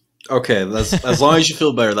 Okay, that's as long as you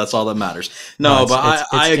feel better. That's all that matters. No, but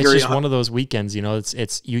I agree. It's just one of those weekends.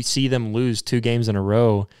 It's you see them lose 2 games in a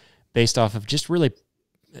row based off of just really,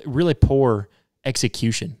 really poor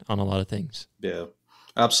execution on a lot of things. Yeah,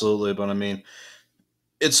 absolutely. But I mean,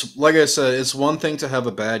 it's like I said, it's one thing to have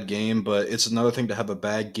a bad game, but it's another thing to have a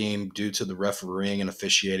bad game due to the refereeing and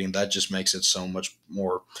officiating. That just makes it so much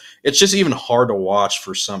more. It's just even hard to watch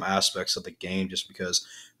for some aspects of the game, just because.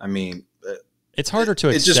 I mean, it's harder to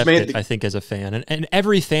accept it, I think, as a fan, and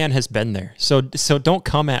every fan has been there. So don't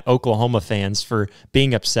come at Oklahoma fans for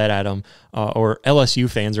being upset at them, or LSU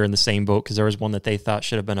fans are in the same boat because there was one that they thought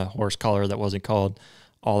should have been a horse collar that wasn't called,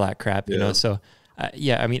 all that crap, you know. So.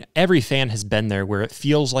 I mean, every fan has been there where it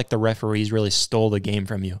feels like the referees really stole the game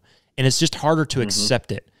from you, and it's just harder to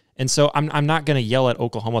accept it. And so I'm not going to yell at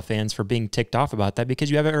Oklahoma fans for being ticked off about that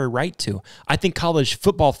because you have every right to. I think college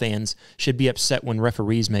football fans should be upset when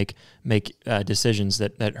referees make decisions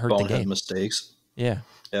that hurt the game. Mistakes. Yeah.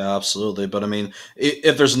 Yeah, absolutely. But I mean,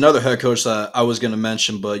 if there's another head coach that I was going to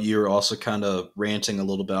mention, but you were also kind of ranting a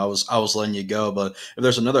little bit, I was letting you go. But if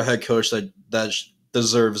there's another head coach that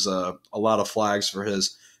deserves a lot of flags for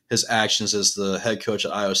his actions as the head coach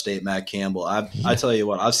at Iowa State, Matt Campbell. I tell you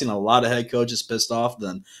what, I've seen a lot of head coaches pissed off.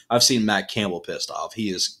 Then I've seen Matt Campbell pissed off. He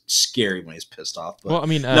is scary when he's pissed off. But, well, I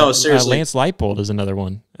mean, no, seriously, Lance Leipold is another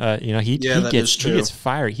one. He gets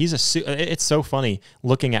fired. It's so funny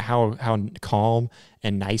looking at how calm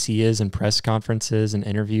and nice he is in press conferences and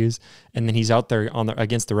interviews, and then he's out there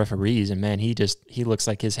against the referees, and man, he looks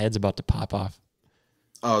like his head's about to pop off.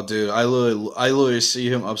 Oh, dude, I literally see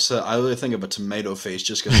him upset. I literally think of a tomato face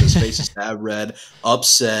just because his face is that red,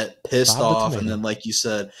 upset, pissed off, and then like you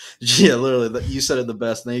said, yeah, literally, you said it the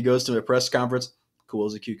best. And then he goes to a press conference, cool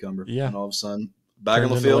as a cucumber, and all of a sudden, back on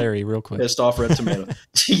the field, Larry, real quick, pissed off, red tomato.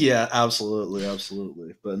 Yeah, absolutely.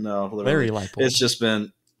 But no, literally, Larry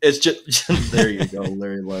Leipold. It's just there you go,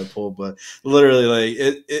 Larry Leipold. But literally,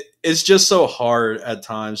 like it's just so hard at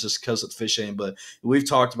times just because of fishing. But we've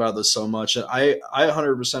talked about this so much, and I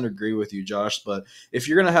 100% agree with you, Josh. But if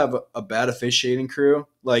you're gonna have a bad officiating crew,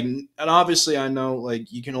 like, and obviously I know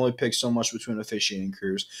like you can only pick so much between officiating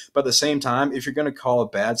crews, but at the same time, if you're gonna call a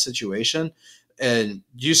bad situation, and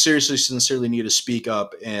you seriously, sincerely need to speak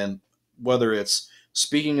up, and whether it's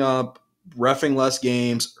speaking up, reffing less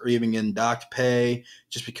games, or even getting docked pay,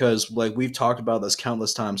 just because, like we've talked about this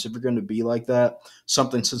countless times, if you're going to be like that,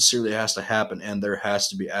 something sincerely has to happen, and there has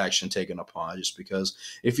to be action taken upon it. Just because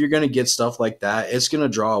if you're going to get stuff like that, it's going to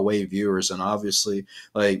draw away viewers, and obviously,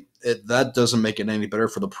 like that doesn't make it any better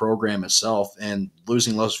for the program itself. And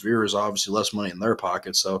losing less viewers, obviously, less money in their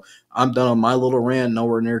pocket. So I'm done on my little rant.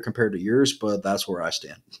 Nowhere near compared to yours, but that's where I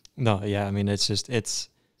stand. No, yeah, I mean, the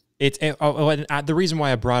reason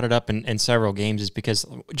why I brought it up in several games is because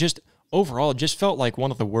just overall, it just felt like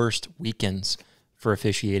one of the worst weekends for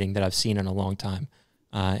officiating that I've seen in a long time.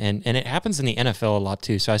 And it happens in the NFL a lot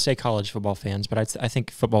too. So I say college football fans, but I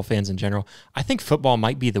think football fans in general. I think football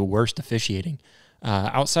might be the worst officiating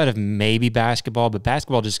outside of maybe basketball, but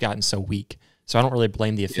basketball just gotten so weak. So I don't really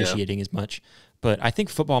blame the officiating as much. But I think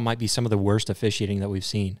football might be some of the worst officiating that we've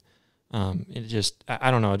seen.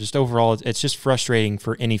 I don't know, just overall, it's just frustrating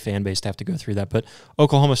for any fan base to have to go through that. But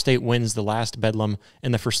Oklahoma State wins the last Bedlam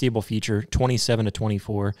in the foreseeable future,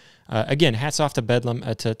 27-24. Again, hats off to Bedlam,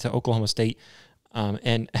 to Oklahoma State.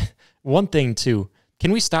 And one thing too,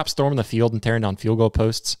 can we stop storming the field and tearing down field goal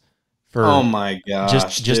posts for? Oh my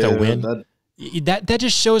gosh, just a win. That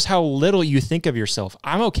just shows how little you think of yourself.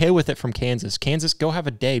 I'm okay with it from Kansas. Kansas, go have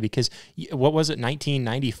a day, because what was it,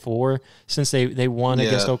 1994 since they won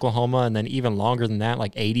against Oklahoma, and then even longer than that,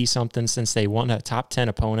 like 80-something since they won a top 10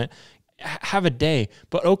 opponent. Have a day.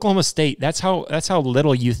 But Oklahoma State, that's how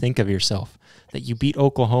little you think of yourself, that you beat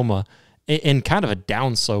Oklahoma in kind of a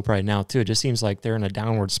down slope right now too. It just seems like they're in a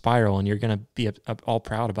downward spiral, and you're going to be all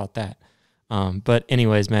proud about that. But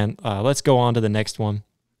anyways, man, let's go on to the next one.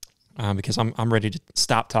 Because I'm ready to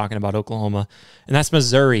stop talking about Oklahoma, and that's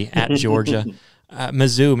Missouri at Georgia.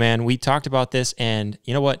 Mizzou, man, we talked about this, and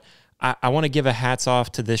you know what? I want to give a hats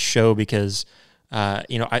off to this show because, I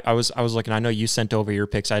was looking. I know you sent over your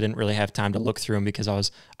picks. I didn't really have time to look through them because I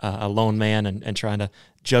was a lone man and trying to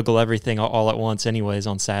juggle everything all at once anyways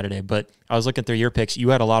on Saturday. But I was looking through your picks. You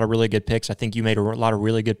had a lot of really good picks. I think you made a lot of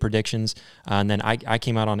really good predictions, and then I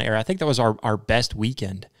came out on air. I think that was our best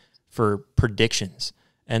weekend for predictions.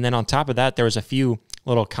 And then on top of that, there was a few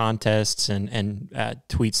little contests and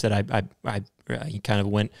tweets that I kind of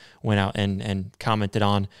went out and commented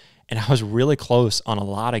on. And I was really close on a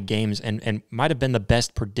lot of games, and might have been the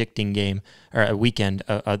best predicting game or a weekend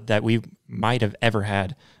that we might have ever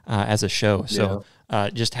had as a show. So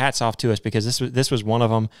just hats off to us, because this was one of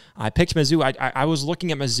them. I picked Mizzou. I was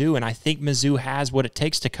looking at Mizzou, and I think Mizzou has what it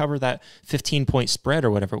takes to cover that 15-point spread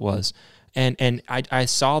or whatever it was. And I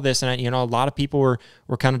saw this, and a lot of people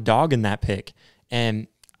were kind of dogging that pick. And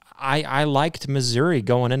I liked Missouri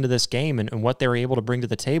going into this game and what they were able to bring to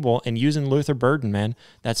the table, and using Luther Burden, man.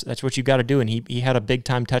 That's what you got to do. And he had a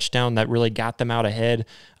big-time touchdown that really got them out ahead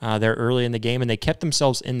there early in the game, and they kept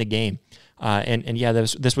themselves in the game.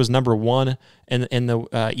 This was number 1 in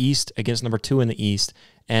the East against number 2 in the East.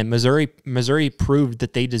 And Missouri proved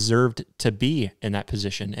that they deserved to be in that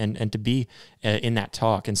position and to be in that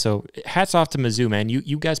talk. And so hats off to Mizzou, man.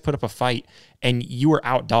 You guys put up a fight, and you were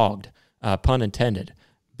outdogged, pun intended.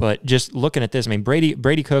 But just looking at this, I mean,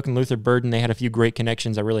 Brady Cook and Luther Burden, they had a few great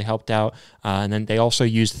connections that really helped out. And then they also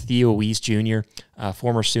used Theo Weiss Jr.,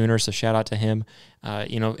 former Sooner, so shout out to him.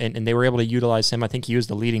 And they were able to utilize him. I think he was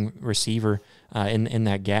the leading receiver in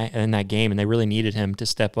that game, and they really needed him to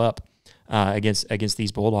step up against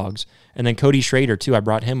these Bulldogs. And then Cody Schrader, too, I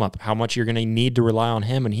brought him up, how much you're going to need to rely on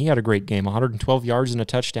him, and he had a great game, 112 yards and a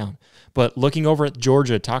touchdown. But looking over at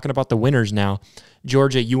Georgia, talking about the winners now,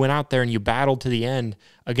 Georgia, you went out there and you battled to the end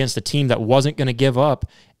against a team that wasn't going to give up,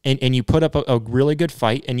 and you put up a really good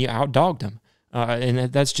fight, and you outdogged them.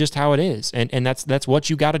 And that's just how it is. And that's what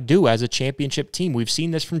you got to do as a championship team. We've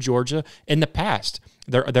seen this from Georgia in the past.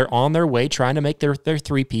 They're on their way trying to make their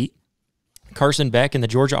three-peat. Carson Beck and the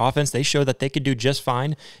Georgia offense, they show that they could do just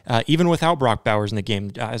fine, even without Brock Bowers in the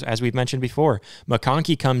game, as we've mentioned before.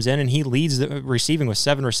 McConkey comes in, and he leads the receiving with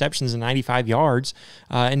 7 receptions and 95 yards.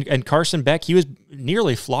 And Carson Beck, he was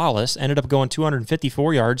nearly flawless, ended up going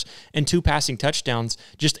 254 yards and 2 passing touchdowns.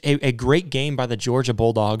 Just a great game by the Georgia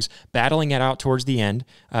Bulldogs, battling it out towards the end,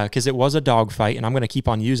 because it was a dog fight, and I'm going to keep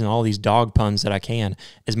on using all these dog puns that I can,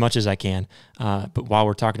 as much as I can, but while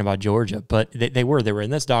we're talking about Georgia. But they were in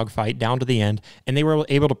this dog fight down to the end, and they were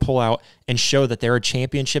able to pull out and show that they're a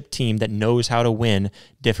championship team that knows how to win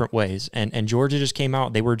different ways. And Georgia just came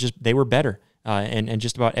out. They were better and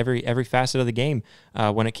just about every facet of the game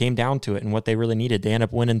when it came down to it and what they really needed. They end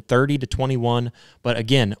up winning 30-21, but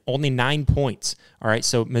again, only 9 points. All right,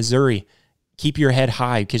 so Missouri, keep your head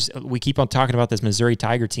high, because we keep on talking about this Missouri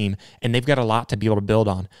Tiger team, and they've got a lot to be able to build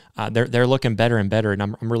on. They're looking better and better, and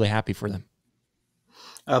I'm really happy for them.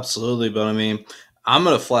 Absolutely, but I mean, I'm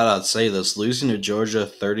going to flat out say this. Losing to Georgia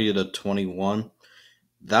 30-21,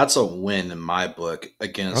 that's a win in my book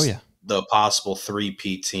against the possible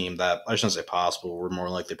 3P team that, I shouldn't say possible, we're more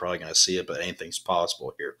likely probably going to see it, but anything's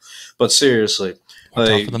possible here. But seriously,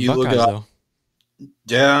 you look at,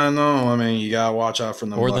 yeah, I know. I mean, you got to watch out for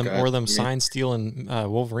them Buckeyes. Or them sign-stealing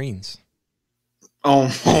Wolverines. Oh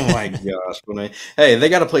my gosh. But hey, they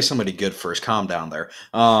got to play somebody good first. Calm down there.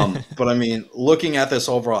 But I mean, looking at this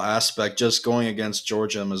overall aspect, just going against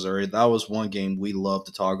Georgia and Missouri, that was one game we love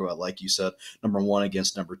to talk about. Like you said, number 1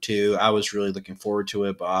 against number 2. I was really looking forward to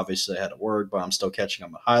it, but obviously I had to work, but I'm still catching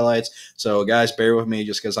on the highlights. So guys, bear with me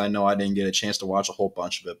just because I know I didn't get a chance to watch a whole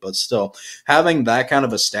bunch of it, but still having that kind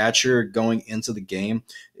of a stature going into the game,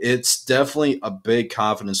 it's definitely a big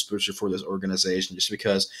confidence booster for this organization, just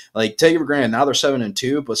because, like, take it for granted, now they're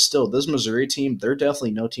 7-2, but still, this Missouri team, they're definitely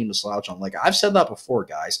no team to slouch on. Like, I've said that before,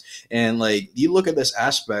 guys, and, like, you look at this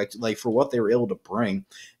aspect, like, for what they were able to bring,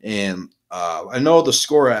 and I know the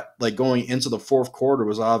score at, like, going into the fourth quarter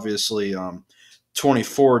was obviously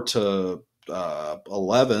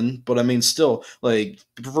 24-11, but I mean, still, like,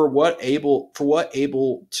 for what able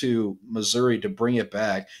to Missouri to bring it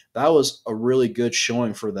back, that was a really good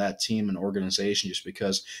showing for that team and organization, just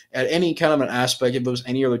because at any kind of an aspect, if it was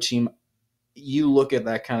any other team, you look at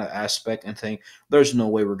that kind of aspect and think, there's no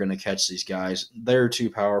way we're going to catch these guys. They're too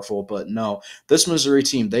powerful. But no, this Missouri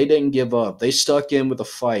team, they didn't give up. They stuck in with a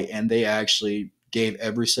fight, and they actually gave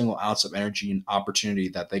every single ounce of energy and opportunity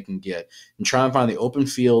that they can get and try and find the open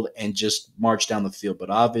field and just march down the field. But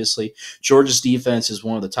obviously, Georgia's defense is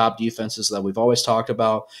one of the top defenses that we've always talked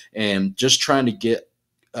about, and just trying to get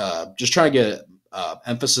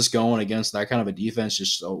emphasis going against that kind of a defense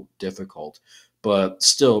is so difficult. But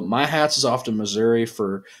still, my hats is off to Missouri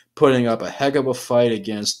for putting up a heck of a fight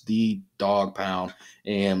against the dog pound.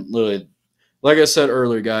 And literally, like I said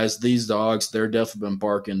earlier, guys, these dogs, they're definitely been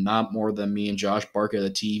barking, not more than me and Josh bark at the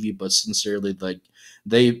TV, but sincerely, like,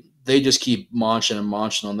 they just keep munching and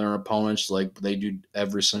munching on their opponents like they do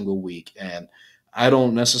every single week. And I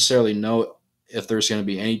don't necessarily know if there's going to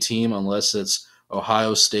be any team, unless it's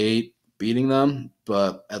Ohio State, beating them,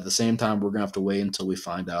 but at the same time, we're going to have to wait until we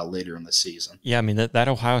find out later in the season. Yeah, I mean, that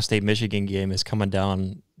Ohio State-Michigan game is coming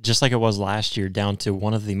down, just like it was last year, down to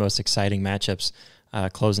one of the most exciting matchups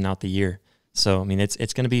closing out the year. So, I mean,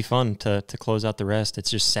 it's going to be fun to close out the rest.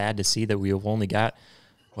 It's just sad to see that we have only got,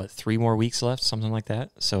 3 more weeks left, something like that.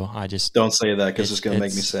 So I just Don't say that because it's going to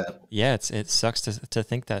make me sad. Yeah, it sucks to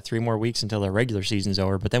think that 3 more weeks until the regular season's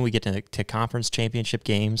over. But then we get to conference championship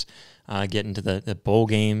games, get into the bowl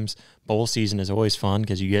games. Bowl season is always fun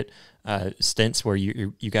because you get stints where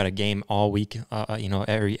you got a game all week,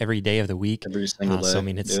 every day of the week. Every single day. So I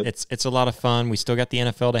mean, it's a lot of fun. We still got the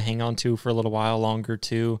NFL to hang on to for a little while longer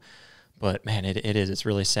too. But man, it's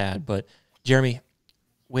really sad. But Jeremy,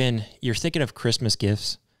 when you're thinking of Christmas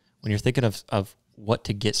gifts, when you're thinking of what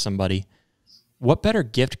to get somebody, what better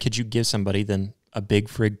gift could you give somebody than a Big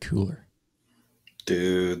Frig cooler?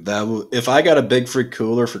 Dude, if I got a Big Frig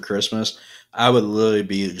cooler for Christmas, I would literally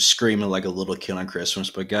be screaming like a little kid on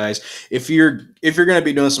Christmas. But guys, if you're going to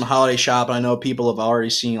be doing some holiday shopping, I know people have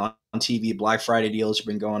already seen on TV Black Friday deals have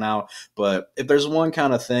been going out. But if there's one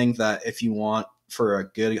kind of thing that if you want for a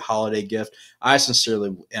good holiday gift, I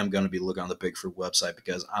sincerely am going to be looking on the Big Frig website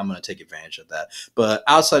because I'm going to take advantage of that. But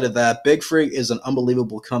outside of that, Big Frig is an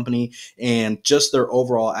unbelievable company, and just their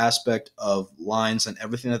overall aspect of lines and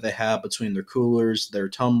everything that they have between their coolers, their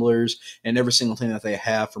tumblers, and every single thing that they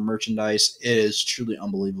have for merchandise, it is truly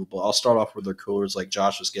unbelievable. I'll start off with their coolers like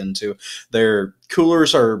Josh was getting to. Their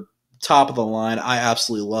coolers are top of the line. I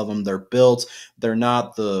absolutely love them. They're built. They're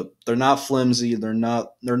not flimsy. They're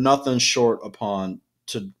nothing short upon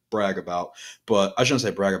to brag about. But I shouldn't say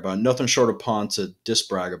brag about. Nothing short upon to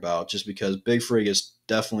disbrag about. Just because Big Frig is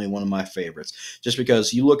definitely one of my favorites. Just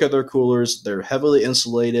because you look at their coolers, they're heavily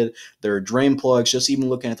insulated. They're drain plugs. Just even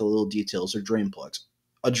looking at the little details, they're drain plugs.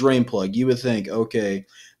 A drain plug, you would think, okay,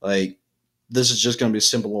 like, this is just going to be a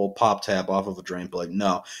simple little pop tap off of a drain plug.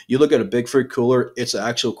 No, you look at a Big Frig cooler, it's an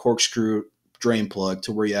actual corkscrew drain plug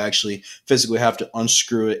to where you actually physically have to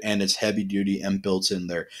unscrew it, and it's heavy duty and built in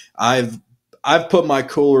there. I've put my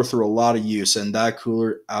cooler through a lot of use, and that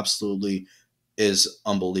cooler absolutely is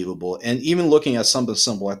unbelievable. And even looking at something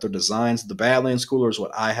simple like their designs, the Badlands cooler is what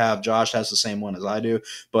I have. Josh has the same one as I do,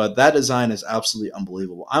 but that design is absolutely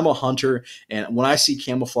unbelievable. I'm a hunter, and when I see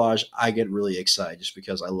camouflage, I get really excited just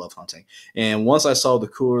because I love hunting. And once I saw the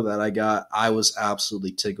cooler that I got, I was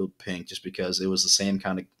absolutely tickled pink just because it was the same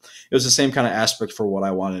kind of aspect for what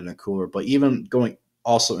I wanted in a cooler. But even going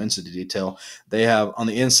also into the detail, they have on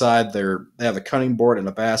the inside they have a cutting board and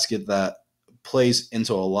a basket that plays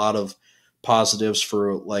into a lot of positives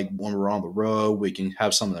for like when we're on the road. We can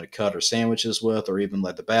have something to cut our sandwiches with, or even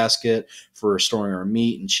like the basket for storing our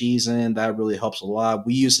meat and cheese in. That really helps a lot.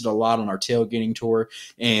 We used it a lot on our tailgating tour,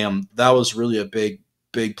 and that was really a big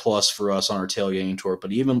plus for us on our tailgating tour.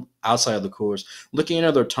 But even outside of the coolers, looking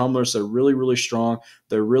at their tumblers, they're really, really strong.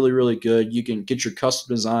 They're really, really good. You can get your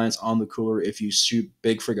custom designs on the cooler if you shoot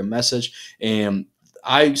Big Frig a message. And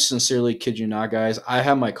I sincerely kid you not, guys, I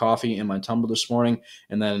had my coffee in my tumbler this morning,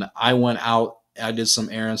 and then I went out. I did some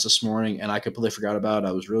errands this morning, and I completely forgot about it.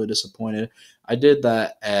 I was really disappointed. I did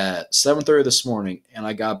that at 7:30 this morning, and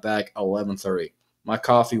I got back at 11:30. My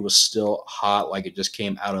coffee was still hot, like it just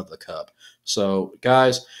came out of the cup. So,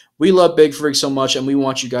 guys, we love Big Frig so much, and we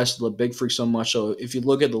want you guys to love Big Frig so much. So if you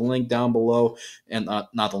look at the link down below, and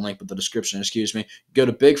not the link, but the description, excuse me, go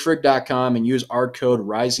to bigfrig.com and use our code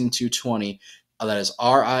RISING220. That is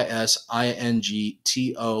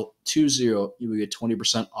RISINGTO20. You will get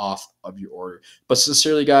 20% off of your order. But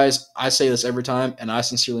sincerely, guys, I say this every time, and I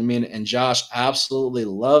sincerely mean it. And Josh absolutely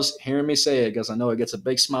loves hearing me say it because I know it gets a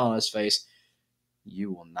big smile on his face.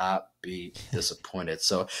 You will not be disappointed.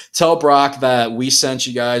 So tell Brock that we sent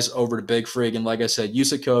you guys over to Big Frig. And like I said, use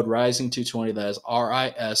the code RISING220. That is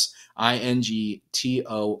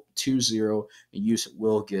RISINGTO20. And you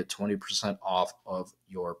will get 20% off of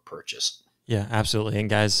your purchase. Yeah, absolutely. And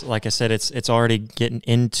guys, like I said, it's already getting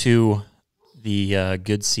into the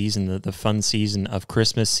good season, the fun season of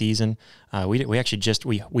Christmas season. We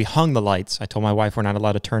actually we hung the lights. I told my wife we're not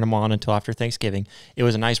allowed to turn them on until after Thanksgiving. It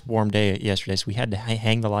was a nice warm day yesterday, so we had to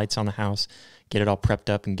hang the lights on the house, get it all prepped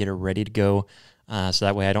up, and get it ready to go. So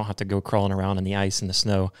that way I don't have to go crawling around in the ice and the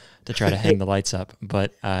snow to try to hang the lights up.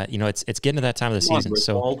 But it's getting to that time of the season.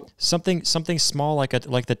 So something small like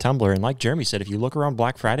the tumbler, and like Jeremy said, if you look around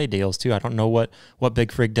Black Friday deals too, I don't know what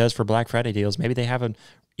Big Frig does for Black Friday deals. Maybe they have an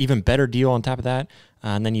even better deal on top of that,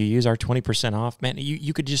 and then you use our 20% off. Man,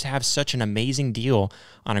 you could just have such an amazing deal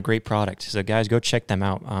on a great product. So guys, go check them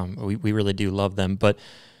out. We really do love them. But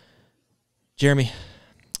Jeremy,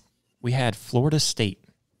 we had Florida State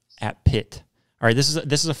at Pitt. All right, this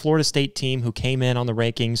is a Florida State team who came in on the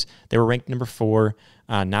rankings. They were ranked number 4.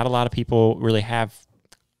 Not a lot of people really have,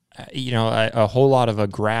 a whole lot of a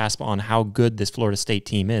grasp on how good this Florida State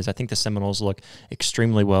team is. I think the Seminoles look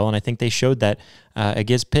extremely well, and I think they showed that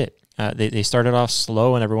against Pitt. They started off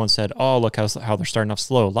slow, and everyone said, "Oh, look how they're starting off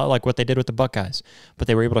slow," a lot like what they did with the Buckeyes. But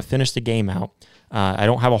they were able to finish the game out. I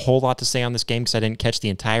don't have a whole lot to say on this game because I didn't catch the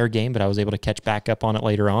entire game, but I was able to catch back up on it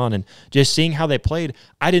later on. And just seeing how they played,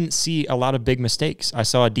 I didn't see a lot of big mistakes. I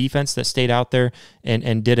saw a defense that stayed out there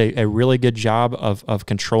and did a really good job of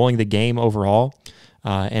controlling the game overall.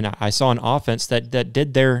 And I saw an offense that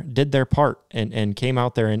did their part and came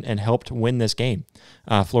out there and helped win this game.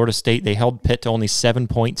 Florida State, they held Pitt to only 7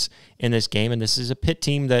 points in this game, and this is a Pitt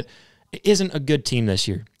team that isn't a good team this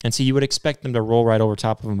year. And so you would expect them to roll right over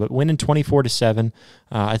top of them. But winning 24-7,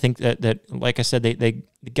 I think that like I said, they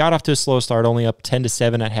got off to a slow start, only up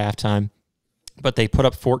 10-7 at halftime. But they put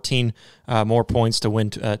up 14 more points to win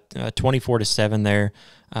 24-7 there.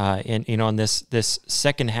 And in this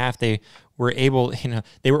second half, they were able,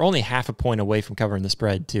 they were only half a point away from covering the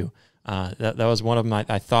spread too. That was one of them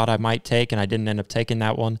I thought I might take, and I didn't end up taking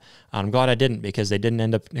that one. I'm glad I didn't because they didn't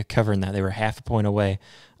end up covering that. They were half a point away.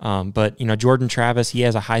 But Jordan Travis, he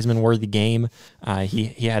has a Heisman-worthy game.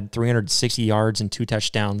 He had 360 yards and 2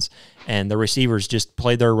 touchdowns, and the receivers just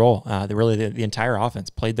played their role. The entire offense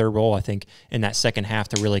played their role, I think, in that second half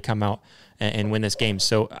to really come out and win this game.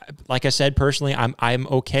 So, like I said, personally, I'm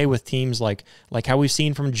okay with teams like how we've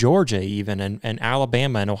seen from Georgia even and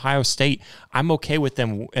Alabama and Ohio State. I'm okay with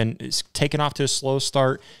them and taking off to a slow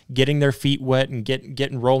start, getting their feet wet and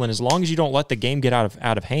getting rolling. As long as you don't let the game get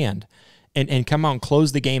out of hand and come out and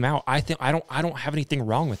close the game out, I don't have anything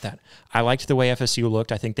wrong with that. I liked the way FSU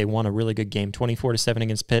looked. I think they won a really good game, 24-7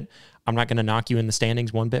 against Pitt. I'm not going to knock you in the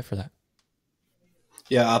standings one bit for that.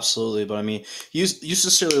 Yeah, absolutely. But I mean, you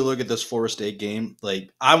sincerely look at this Florida State game. Like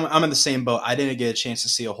I'm in the same boat. I didn't get a chance to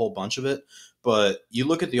see a whole bunch of it, but you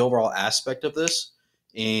look at the overall aspect of this,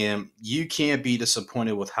 and you can't be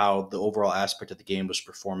disappointed with how the overall aspect of the game was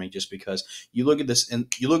performing. Just because you look at this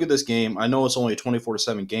and you look at this game, I know it's only a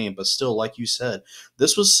 24-7 game, but still, like you said,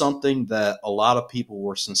 this was something that a lot of people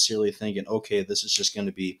were sincerely thinking, okay, this is just going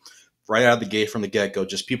to be right out of the gate from the get-go.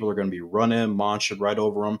 Just people are going to be running, monstered right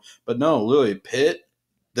over them. But no, literally, Pitt.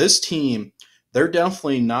 This team, they're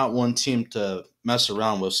definitely not one team to mess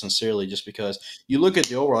around with, sincerely, just because you look at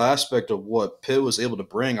the overall aspect of what Pitt was able to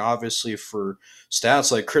bring, obviously, for stats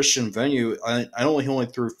like Christian Venue. I know he only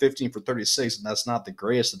threw 15 for 36, and that's not the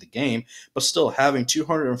greatest of the game, but still having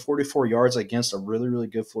 244 yards against a really, really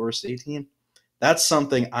good Florida State team, that's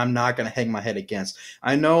something I'm not going to hang my head against.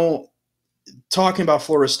 I know talking about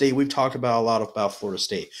Florida State, we've talked about a lot about Florida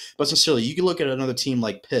State, but sincerely, you can look at another team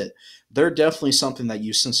like Pitt. They're definitely something that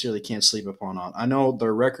you sincerely can't sleep upon on. I know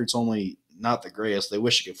their record's only not the greatest. They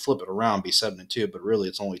wish you could flip it around, be 7-2, but really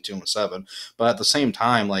it's only 2-7. But at the same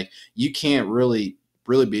time, like, you can't really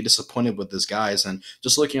be disappointed with these guys. And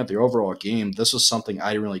just looking at the overall game, this was something I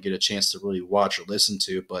didn't really get a chance to really watch or listen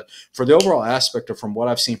to. But for the overall aspect of from what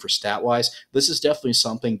I've seen for stat-wise, this is definitely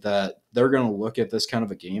something that they're going to look at this kind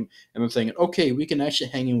of a game and they're thinking, okay, we can actually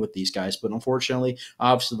hang in with these guys. But unfortunately,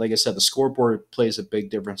 obviously, like I said, the scoreboard plays a big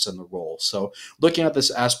difference in the role. So looking at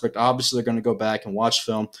this aspect, obviously they're going to go back and watch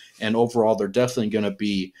film. And overall, they're definitely going to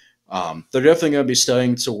be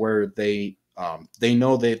studying to where they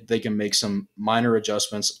know they can make some minor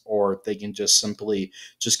adjustments, or they can just simply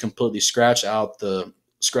completely scratch out the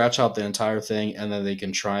entire thing, and then they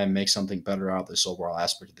can try and make something better out of this overall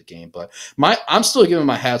aspect of the game. But I'm still giving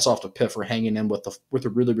my hats off to Pitt for hanging in with a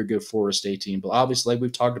really, really good Florida State team. But obviously, like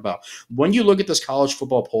we've talked about, when you look at this college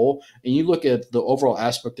football poll and you look at the overall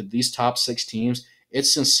aspect of these top 6 teams,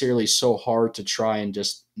 it's sincerely so hard to try and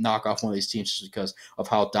just knock off one of these teams just because of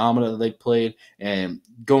how dominant they played and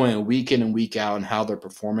going week in and week out and how they're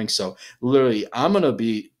performing. So literally, I'm going to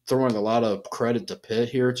be throwing a lot of credit to Pitt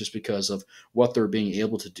here just because of what they're being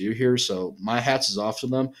able to do here. So my hats is off to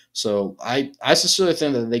them. So I sincerely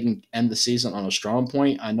think that they can end the season on a strong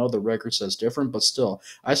point. I know the record says different, but still,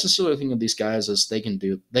 I sincerely think of these guys as they can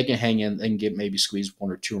hang in, they can get maybe squeeze 1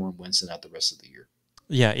 or 2 more wins in out the rest of the year.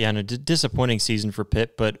 Yeah, and a disappointing season for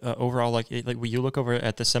Pitt, but overall, like when you look over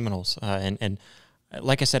at the Seminoles, and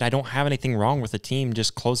like I said, I don't have anything wrong with the team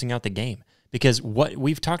just closing out the game, because what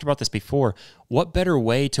we've talked about this before. What better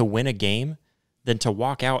way to win a game than to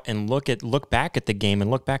walk out and look back at the game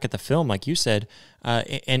and look back at the film, like you said,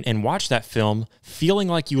 and watch that film, feeling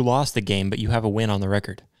like you lost the game, but you have a win on the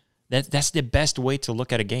record. That's the best way to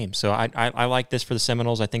look at a game. So I like this for the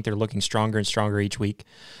Seminoles. I think they're looking stronger and stronger each week.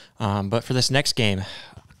 But for this next game,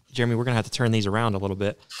 Jeremy, we're going to have to turn these around a little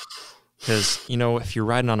bit because, if you're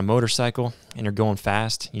riding on a motorcycle and you're going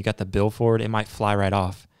fast, you got the bill for it, it might fly right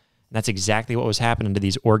off. That's exactly what was happening to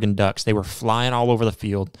these Oregon Ducks. They were flying all over the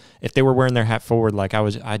field. If they were wearing their hat forward like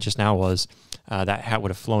I just now was, that hat would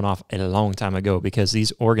have flown off a long time ago, because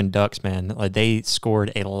these Oregon Ducks, man, like, they scored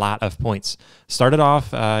a lot of points. Started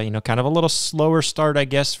off, kind of a little slower start, I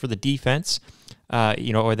guess, for the defense.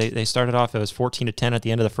 Or they started off, it was 14-10 at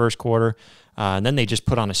the end of the first quarter, and then they just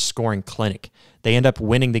put on a scoring clinic. They end up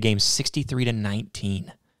winning the game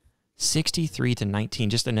 63-19. 63-19,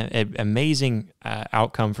 just an amazing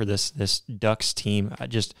outcome for this Ducks team.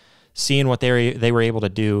 Just seeing what they were able to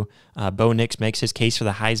do. Bo Nix makes his case for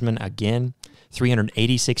the Heisman again.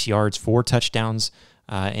 386 yards, 4 touchdowns,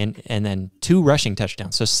 and then 2 rushing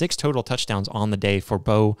touchdowns. So 6 total touchdowns on the day for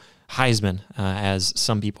Bo Heisman, as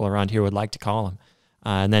some people around here would like to call him.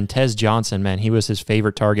 And then Tez Johnson, man, he was his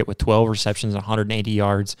favorite target with 12 receptions, 180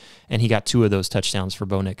 yards, and he got 2 of those touchdowns for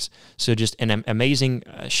Bo Nix. So just an amazing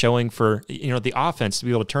showing for the offense to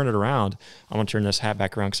be able to turn it around. I'm going to turn this hat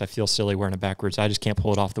back around because I feel silly wearing it backwards. I just can't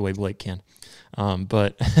pull it off the way Blake can.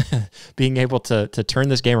 But being able to turn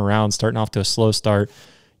this game around, starting off to a slow start,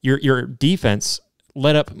 your defense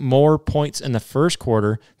let up more points in the first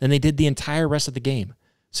quarter than they did the entire rest of the game.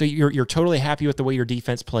 So you're totally happy with the way your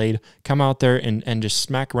defense played. Come out there and just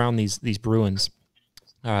smack around these Bruins.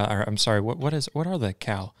 I'm sorry, what are the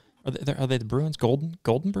Cal? Are they the Bruins?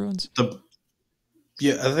 Golden Bruins?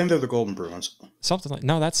 Yeah, I think they're the Golden Bruins. Something like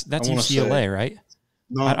that's UCLA, right?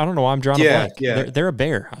 No, I don't know why I'm drawing a blank. Yeah. They're a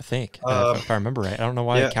Bear, I think, if I remember right. I don't know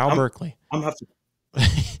why. Cal Berkeley. I'm have to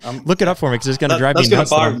look it up for me because it's going to drive me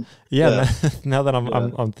nuts. Now that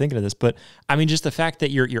I'm thinking of this, but I mean, just the fact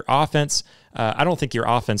that your offense. I don't think your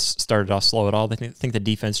offense started off slow at all. I think the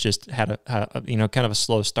defense just had a kind of a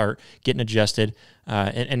slow start, getting adjusted,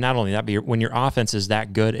 and not only that, but when your offense is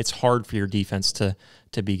that good, it's hard for your defense to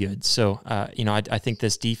be good. So I think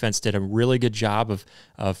this defense did a really good job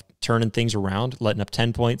of turning things around, letting up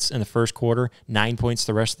 10 points in the first quarter, 9 points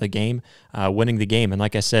the rest of the game, winning the game. And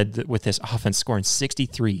like I said, with this offense scoring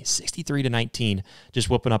 63-19, just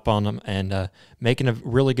whooping up on them and making a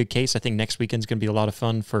really good case. I think next weekend's going to be a lot of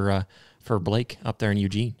fun for Blake up there in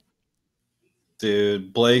Eugene.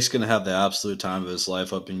 Dude, Blake's gonna have the absolute time of his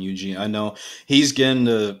life up in Eugene. I know he's getting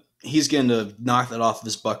to knock that off of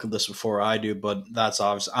his bucket list before I do, but that's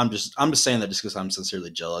obvious. I'm just saying that just because I'm sincerely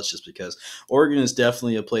jealous, just because Oregon is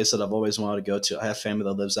definitely a place that I've always wanted to go to. I have family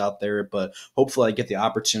that lives out there, but hopefully I get the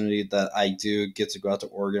opportunity that I do get to go out to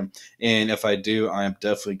Oregon. And if I do, I am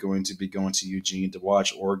definitely going to be going to Eugene to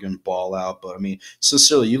watch Oregon ball out. But I mean,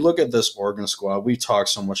 sincerely, you look at this Oregon squad, we talk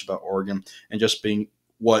so much about Oregon and just being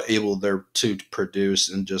what able they're to produce,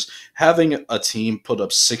 and just having a team put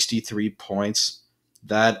up 63 points,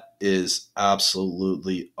 that is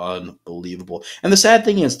absolutely unbelievable. And the sad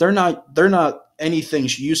thing is they're not anything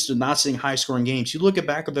used to not seeing high scoring games. You look at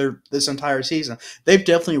back of this entire season, they've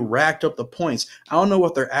definitely racked up the points. I don't know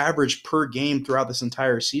what their average per game throughout this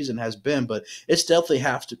entire season has been, but it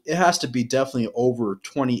has to be definitely over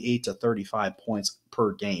 28 to 35 points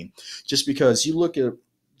per game. Just because you look at,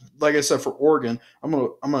 like I said, for Oregon, I'm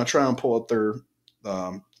gonna try and pull up their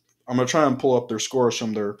scores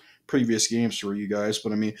from their previous games for you guys.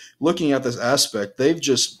 But I mean, looking at this aspect, they've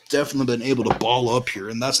just definitely been able to ball up here,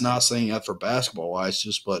 and that's not saying that for basketball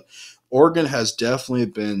wise, but Oregon has definitely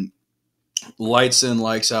been lights in,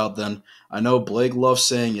 lights out. Then I know Blake loves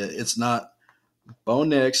saying it. It's not Bo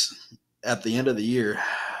Nix at the end of the year.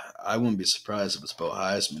 I wouldn't be surprised if it's Bo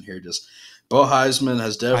Heisman here. Just Bo Heisman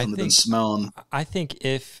has definitely been smelling. I think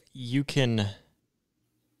if you can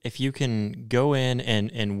go in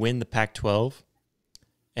and win the Pac-12,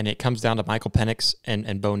 and it comes down to Michael Penix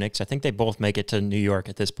and Bo Nix, I think they both make it to New York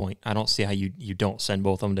at this point. I don't see how you don't send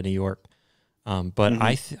both of them to New York. But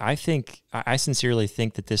I sincerely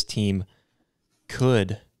think that this team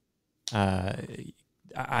could.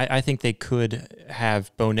 I think they could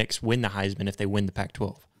have Bo Nix win the Heisman if they win the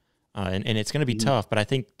Pac-12. And it's going to be tough, but I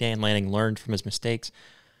think Dan Lanning learned from his mistakes.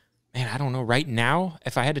 Man, I don't know. Right now,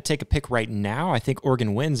 if I had to take a pick right now, I think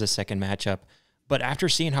Oregon wins the second matchup. But after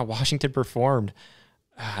seeing how Washington performed,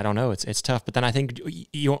 I don't know. It's tough. But then I think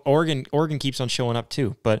Oregon keeps on showing up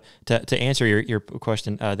too. But to answer your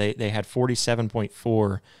question, they had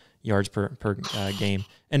 47.4 yards per game.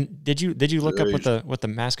 And did you look up what the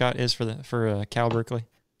mascot is for Cal Berkeley?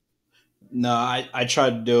 No, I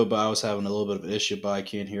tried to do it, but I was having a little bit of an issue, but I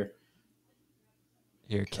can't hear.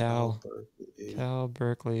 Here, Cal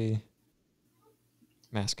Berkeley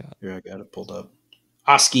mascot. Here, I got it pulled up.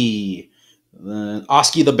 Oski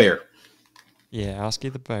the bear. Yeah, Oski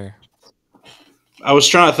the bear. I was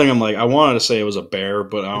trying to think. I wanted to say it was a bear,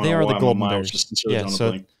 but I don't know why the Golden my mind Bears. was just sincerely on the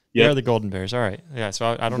blink. They Yep, are the Golden Bears. All right. Yeah.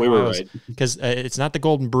 So I don't we know were why right. because it's not the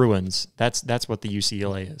Golden Bruins. That's what the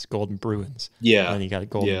UCLA is. Golden Bruins. Yeah. And then you got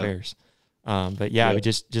Golden Yeah. Bears. But yeah, Yep.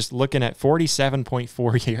 just looking at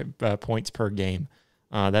 47.4 points per game.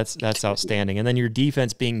 That's outstanding. And then your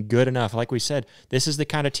defense being good enough. Like we said, this is the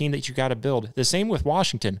kind of team that you got to build. The same with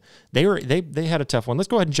Washington. They had a tough one. Let's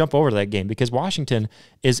go ahead and jump over to that game because Washington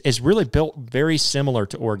is really built very similar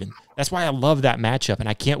to Oregon. That's why I love that matchup, and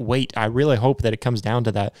I can't wait. I really hope that it comes down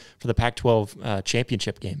to that for the Pac-12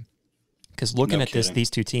 championship game. Because looking No at kidding. these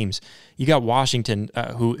two teams, you got Washington,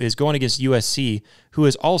 who is going against USC, who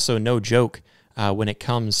is also no joke when it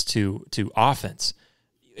comes to offense.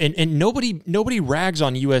 And nobody rags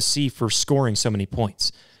on USC for scoring so many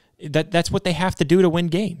points. That's what they have to do to win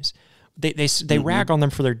games. They rag on them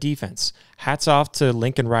for their defense. Hats off to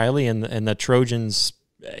Lincoln Riley and the Trojans.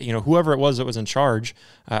 Whoever it was that was in charge.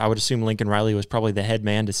 I would assume Lincoln Riley was probably the head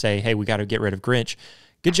man to say, "Hey, we got to get rid of Grinch."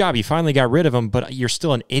 Good job, you finally got rid of him, but you're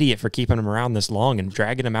still an idiot for keeping him around this long and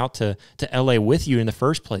dragging him out to LA with you in the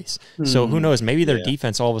first place. So who knows? Maybe their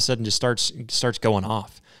defense all of a sudden just starts going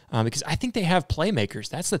off. Because I think they have playmakers.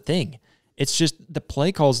 That's the thing. It's just the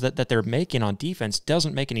play calls that they're making on defense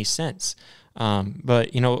doesn't make any sense.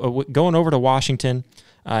 But going over to Washington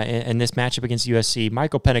in this matchup against USC,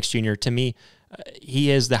 Michael Penix Jr., to me, he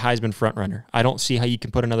is the Heisman frontrunner. I don't see how you can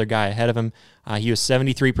put another guy ahead of him. He was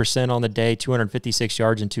 73% on the day, 256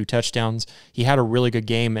 yards and 2 touchdowns. He had a really good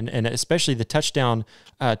game, and especially the touchdown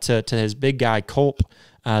to his big guy, Culp,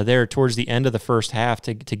 there towards the end of the first half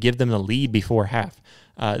to give them the lead before half.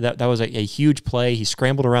 That was a huge play. He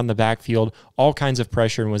scrambled around the backfield, all kinds of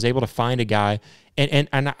pressure, and was able to find a guy. And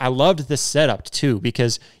I loved this setup, too,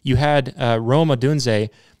 because you had Rome Odunze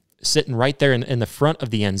sitting right there in the front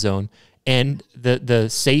of the end zone, and the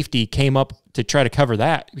safety came up to try to cover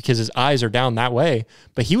that because his eyes are down that way.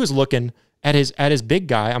 But he was looking at his big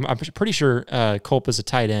guy. I'm pretty sure Culp is a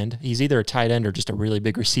tight end. He's either a tight end or just a really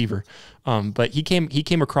big receiver. But he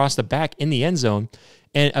came across the back in the end zone,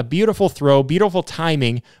 and a beautiful throw, beautiful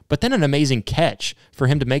timing, but then an amazing catch for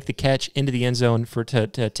him to make the catch into the end zone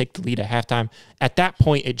to take the lead at halftime. At that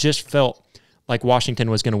point, it just felt like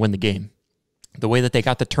Washington was going to win the game. The way that they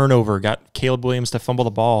got the turnover, got Caleb Williams to fumble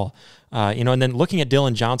the ball, and then looking at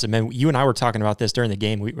Dylan Johnson, man, you and I were talking about this during the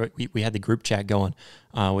game. We had the group chat going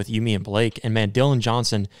with you, me, and Blake, and man, Dylan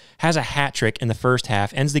Johnson has a hat trick in the first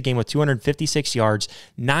half, ends the game with 256 yards,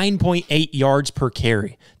 9.8 yards per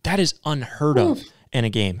carry. That is unheard of in a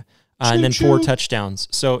game. And then 4 touchdowns.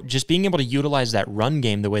 So just being able to utilize that run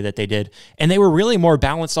game the way that they did, and they were really more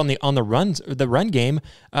balanced on the run game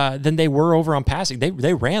than they were over on passing.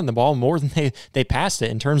 They ran the ball more than they passed it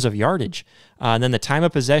in terms of yardage. And then the time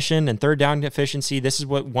of possession and third down efficiency. This is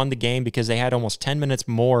what won the game because they had almost 10 minutes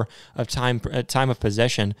more of time of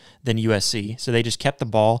possession than USC. So they just kept the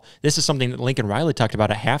ball. This is something that Lincoln Riley talked about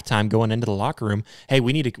at halftime going into the locker room. Hey,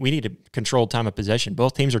 we need to control time of possession.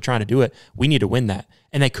 Both teams are trying to do it. We need to win that.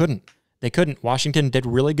 And they couldn't. Washington did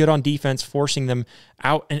really good on defense, forcing them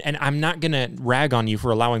out. And I'm not going to rag on you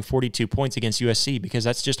for allowing 42 points against USC because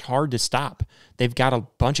that's just hard to stop. They've got a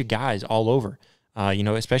bunch of guys all over,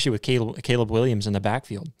 especially with Caleb Williams in the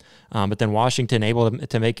backfield. But then Washington able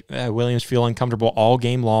to make Williams feel uncomfortable all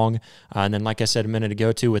game long. And then, like I said a minute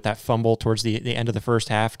ago, too, with that fumble towards the end of the first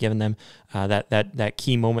half, giving them that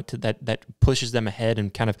key moment that pushes them ahead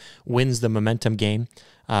and kind of wins the momentum game.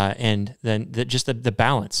 And then the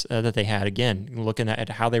balance that they had, again, looking at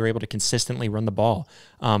how they were able to consistently run the ball.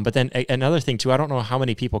 But then another thing, too, I don't know how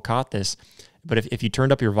many people caught this, but if you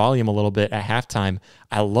turned up your volume a little bit at halftime,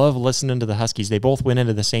 I love listening to the Huskies. They both went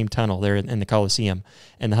into the same tunnel there in the Coliseum,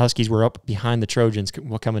 and the Huskies were up behind the Trojans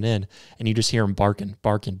coming in, and you just hear them barking.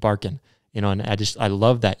 And I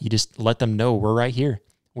love that. You just let them know we're right here.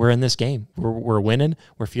 We're in this game. We're winning.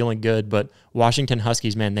 We're feeling good. But Washington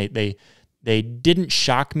Huskies, man, they didn't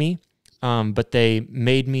shock me, but they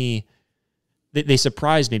made me. They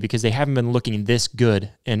surprised me because they haven't been looking this good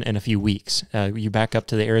in a few weeks. You back up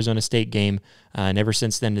to the Arizona State game, and ever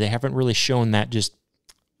since then, they haven't really shown that just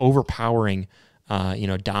overpowering,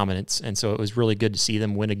 dominance. And so it was really good to see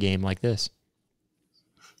them win a game like this.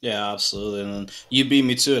 Yeah, absolutely. And you beat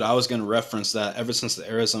me to it. I was going to reference that ever since the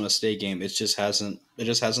Arizona State game, it just hasn't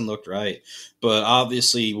looked right. But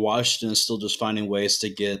obviously, Washington is still just finding ways to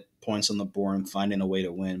get points on the board and finding a way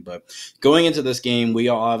to win. But going into this game, we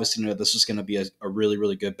all obviously know this was going to be a really,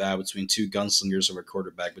 really good battle between two gunslingers of a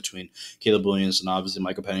quarterback, between Caleb Williams and obviously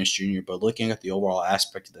Michael Penix Jr. But looking at the overall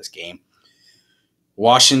aspect of this game,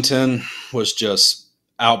 Washington was just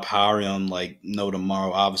outpowering on like no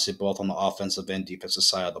tomorrow. Obviously, both on the offensive and defensive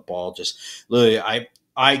side of the ball. Just literally,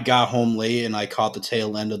 I got home late and I caught the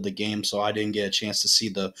tail end of the game, so I didn't get a chance to see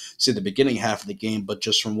the beginning half of the game. But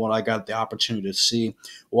just from what I got the opportunity to see,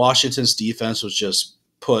 Washington's defense was just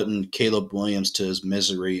putting Caleb Williams to his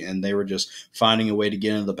misery, and they were just finding a way to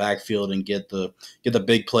get into the backfield and get the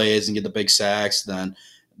big plays and get the big sacks. Then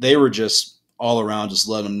they were just all around just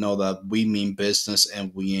letting them know that we mean business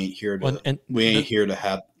and we ain't here to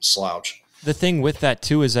have slouch. The thing with that,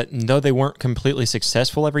 too, is that though they weren't completely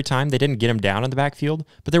successful every time, they didn't get him down in the backfield,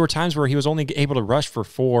 but there were times where he was only able to rush for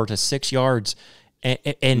 4 to 6 yards,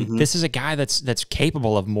 and this is a guy that's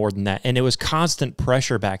capable of more than that, and it was constant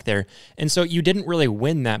pressure back there, and so you didn't really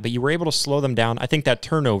win that, but you were able to slow them down. I think that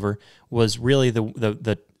turnover was really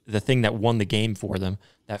the thing that won the game for them,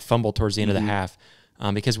 that fumble towards the end of the half,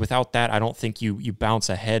 because without that, I don't think you bounce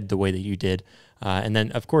ahead the way that you did, and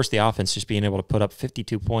then, of course, the offense just being able to put up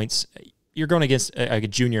 52 points. You're going against a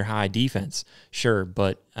junior high defense, sure,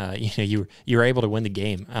 but you were able to win the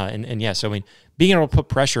game, and yeah. So I mean, being able to put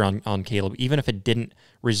pressure on Caleb, even if it didn't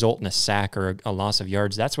result in a sack or a loss of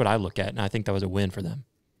yards, that's what I look at, and I think that was a win for them.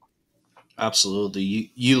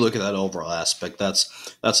 Absolutely, you look at that overall aspect.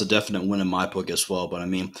 That's a definite win in my book as well. But I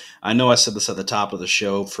mean, I know I said this at the top of the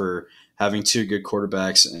show for having 2 good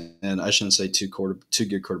quarterbacks, and I shouldn't say two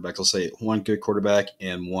good quarterbacks. I'll say 1 good quarterback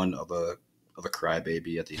and one of a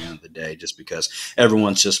crybaby at the end of the day, just because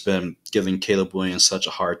everyone's just been giving Caleb Williams such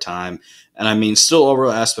a hard time. And I mean, still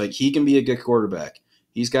overall aspect, he can be a good quarterback.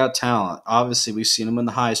 He's got talent. Obviously, we've seen him in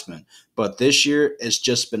the Heisman, but this year it's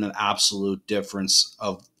just been an absolute difference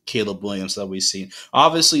of Caleb Williams that we've seen.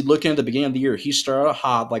 Obviously, looking at the beginning of the year, he started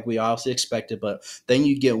hot like we obviously expected, but then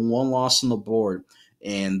you get 1 loss on the board.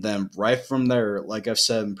 And then right from there, like I've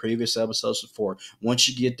said in previous episodes before, once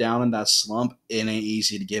you get down in that slump, it ain't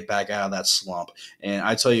easy to get back out of that slump. And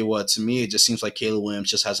I tell you what, to me, it just seems like Caleb Williams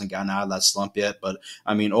just hasn't gotten out of that slump yet. But,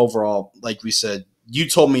 I mean, overall, like we said, you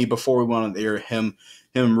told me before we went on the air, him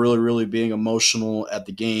really, really being emotional at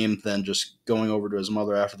the game, then just going over to his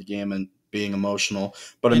mother after the game and being emotional.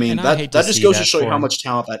 But, I mean, that just goes to show you how much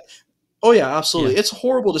talent that – oh, yeah, absolutely. Yeah. It's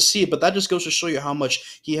horrible to see, but that just goes to show you how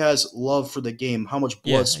much he has love for the game, how much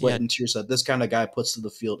blood, sweat, and tears that this kind of guy puts to the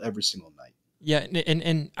field every single night. Yeah,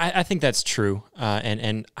 and I think that's true.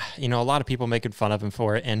 And you know, a lot of people making fun of him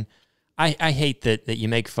for it, and I hate that you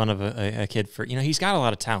make fun of a kid for, you know, he's got a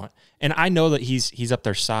lot of talent. And I know that he's up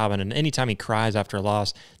there sobbing, and anytime he cries after a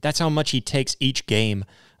loss, that's how much he takes each game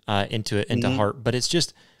into heart. But it's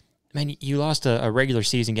just, man, you lost a regular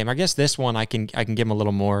season game. I guess this one I can give him a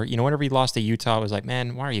little more. You know, whenever he lost to Utah, it was like,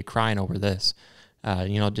 man, why are you crying over this?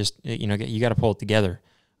 You know, just, you know, you got to pull it together.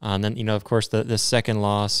 And then, you know, of course, the second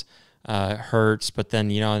loss hurts, but then,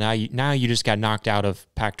 you know, now you just got knocked out of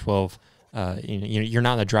Pac-12. You're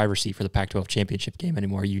not in the driver's seat for the Pac-12 championship game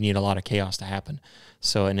anymore. You need a lot of chaos to happen.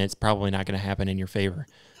 So, and it's probably not going to happen in your favor.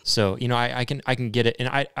 So, you know, I can get it, and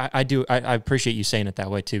I appreciate you saying it that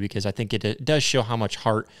way too, because I think it does show how much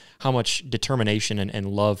heart, how much determination and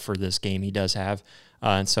love for this game he does have,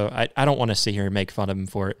 and so I don't want to sit here and make fun of him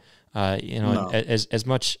for it. You know, no. as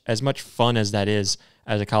much fun as that is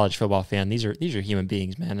as a college football fan, these are human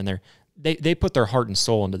beings, man, and they put their heart and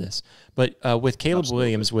soul into this. But with Caleb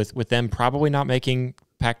Williams, with them probably not making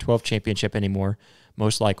Pac-12 championship anymore,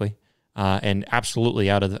 most likely, and absolutely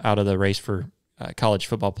out of the race for college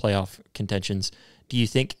football playoff contentions. Do you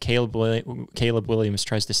think Caleb Williams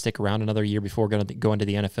tries to stick around another year before going to go into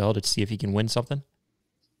the NFL to see if he can win something?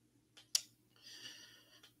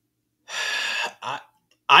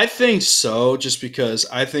 I think so, just because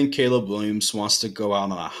I think Caleb Williams wants to go out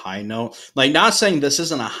on a high note. Like, not saying this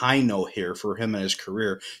isn't a high note here for him in his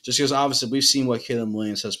career, just because obviously we've seen what Caleb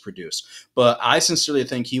Williams has produced. But I sincerely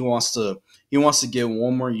think he wants to get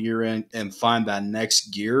one more year in and find that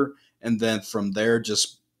next gear, and then from there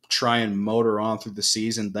just try and motor on through the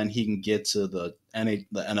season. Then he can get to the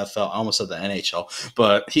NFL. I almost said the NHL,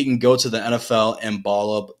 but he can go to the NFL and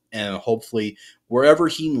ball up, and hopefully wherever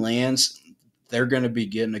he lands, they're going to be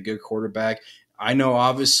getting a good quarterback. I know,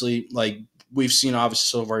 obviously, like we've seen,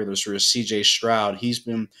 obviously so far, there's C.J. Stroud. He's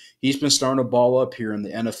been starting to ball up here in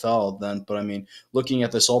the NFL. But I mean, looking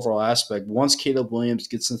at this overall aspect, once Caleb Williams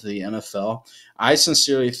gets into the NFL, I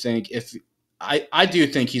sincerely think I do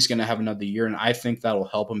think he's going to have another year, and I think that'll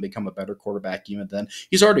help him become a better quarterback even then.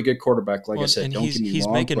 He's already a good quarterback, like I said. Don't get me wrong. He's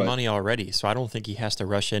making money already, so I don't think he has to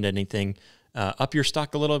rush into anything. Up your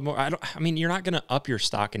stock a little more. I mean, you're not going to up your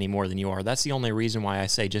stock any more than you are. That's the only reason why I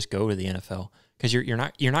say just go to the NFL, because you're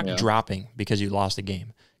not dropping because you lost a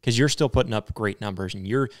game, because you're still putting up great numbers, and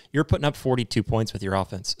you're putting up 42 points with your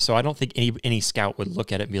offense. So I don't think any scout would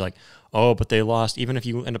look at it and be like, oh, but they lost. Even if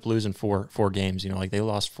you end up losing four games, you know, like they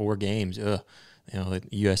lost 4 games.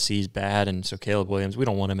 USC's bad, and so Caleb Williams, we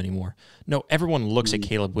don't want him anymore. No, everyone looks at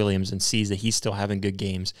Caleb Williams and sees that he's still having good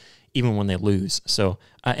games, even when they lose. So,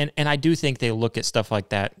 and I do think they look at stuff like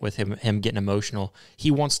that with him getting emotional.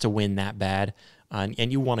 He wants to win that bad,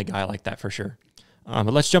 and you want a guy like that for sure.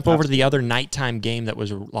 But let's jump over to the other nighttime game that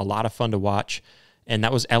was a lot of fun to watch, and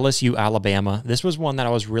that was LSU Alabama. This was one that I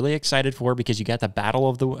was really excited for because you got the battle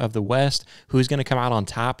of the West. Who's going to come out on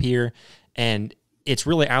top here? And it's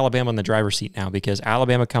really Alabama in the driver's seat now because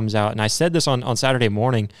Alabama comes out, and I said this on Saturday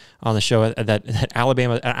morning on the show that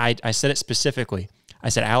Alabama, I said it specifically. I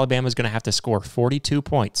said Alabama's going to have to score 42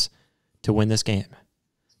 points to win this game.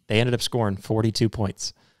 They ended up scoring 42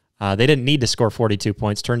 points. They didn't need to score 42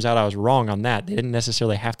 points. Turns out I was wrong on that. They didn't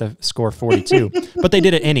necessarily have to score 42, but they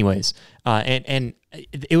did it anyways. And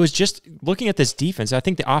it was just looking at this defense. I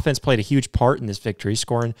think the offense played a huge part in this victory,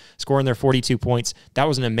 scoring their 42 points. That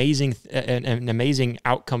was an amazing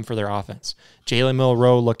outcome for their offense. Jalen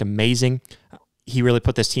Milroe looked amazing. He really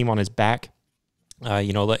put this team on his back.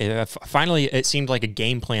 Finally, it seemed like a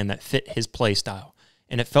game plan that fit his play style.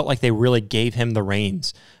 And it felt like they really gave him the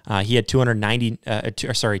reins. He had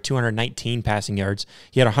 219 passing yards.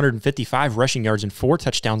 He had 155 rushing yards and 4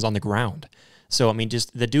 touchdowns on the ground. So, I mean,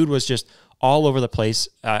 just the dude was just all over the place.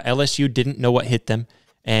 LSU didn't know what hit them.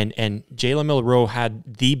 And Jalen Milroe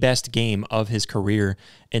had the best game of his career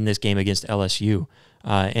in this game against LSU.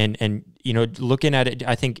 Looking at it,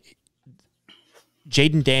 I think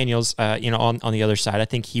Jaden Daniels, on the other side, I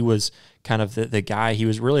think he was kind of the guy. He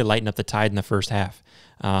was really lighting up the tide in the first half.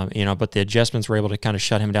 But the adjustments were able to kind of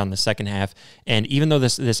shut him down in the second half. And even though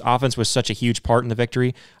this offense was such a huge part in the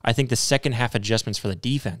victory, I think the second half adjustments for the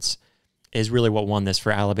defense is really what won this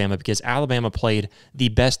for Alabama because Alabama played the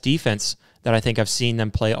best defense that I think I've seen them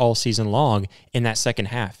play all season long in that second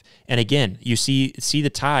half. And again, you see the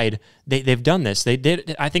Tide, they've done this. They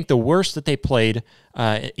did, I think the worst that they played,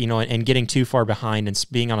 and getting too far behind and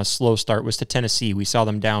being on a slow start was to Tennessee. We saw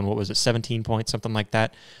them down, 17 points, something like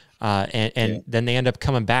that. Then they end up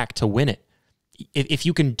coming back to win it. If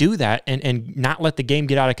you can do that and not let the game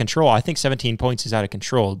get out of control, I think 17 points is out of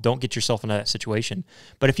control. Don't get yourself into that situation.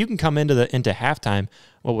 But if you can come into halftime,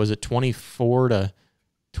 24,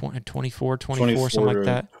 something like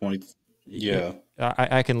that. 20, yeah.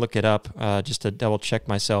 I can look it up just to double check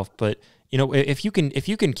myself. But if you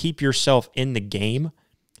can keep yourself in the game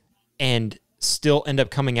and still end up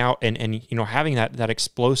coming out and having that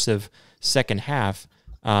explosive second half.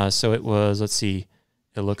 So it was, let's see,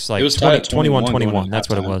 it looks like 21-21. That's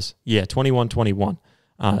what it was. Yeah, 21-21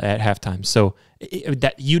 at halftime. So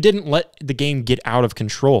that you didn't let the game get out of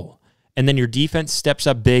control. And then your defense steps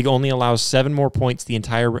up big, only allows 7 more points the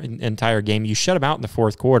entire game. You shut them out in the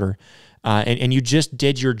fourth quarter, and you just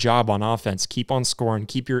did your job on offense. Keep on scoring.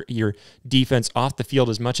 Keep your defense off the field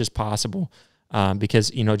as much as possible.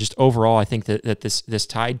 Because just overall, I think that this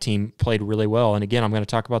Tide team played really well. And again, I'm going to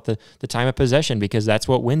talk about the time of possession because that's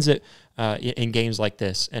what wins it in games like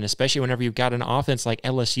this. And especially whenever you've got an offense like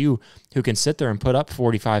LSU who can sit there and put up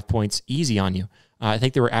 45 points easy on you. I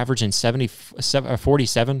think they were averaging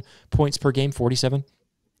 47 points per game, 47,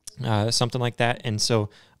 something like that. And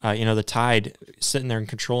so, the Tide sitting there and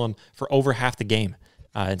controlling for over half the game.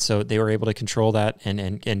 And so they were able to control that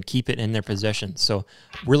and keep it in their possession. So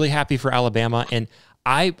really happy for Alabama. And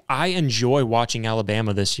I enjoy watching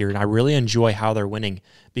Alabama this year, and I really enjoy how they're winning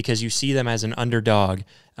because you see them as an underdog.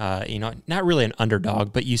 Not really an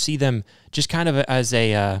underdog, but you see them just kind of as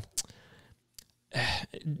a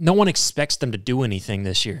no one expects them to do anything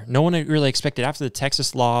this year. No one really expected after the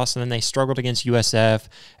Texas loss, and then they struggled against USF.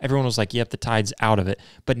 Everyone was like, yep, the Tide's out of it.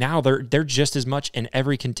 But now they're just as much in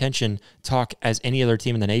every contention talk as any other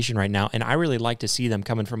team in the nation right now, and I really like to see them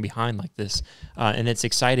coming from behind like this. And it's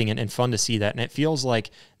exciting and fun to see that. And it feels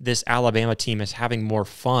like this Alabama team is having more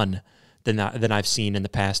fun than I've seen in the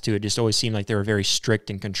past, too. It just always seemed like they were very strict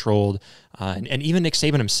and controlled. And even Nick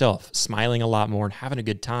Saban himself, smiling a lot more and having a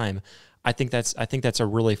good time. I think that's a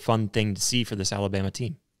really fun thing to see for this Alabama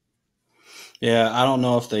team. Yeah, I don't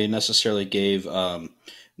know if they necessarily gave Nick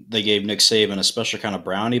Saban a special kind of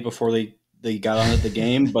brownie before they got on at the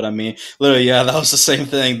game, but I mean, literally, yeah, that was the same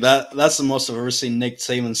thing. That's the most I've ever seen Nick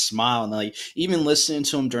Saban smile, and like even listening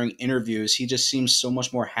to him during interviews, he just seems so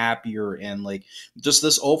much more happier and like just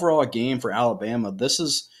this overall game for Alabama. This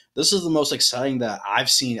is the most exciting that I've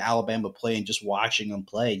seen Alabama play and just watching them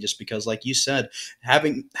play, just because, like you said,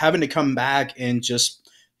 having to come back and just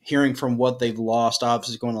hearing from what they've lost,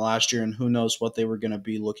 obviously going to last year, and who knows what they were going to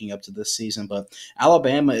be looking up to this season. But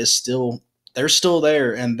Alabama is still they're still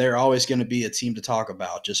there, and they're always going to be a team to talk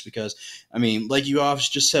about just because, I mean, like you always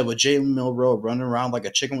just said, with Jalen Milroe running around like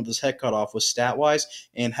a chicken with his head cut off with stat-wise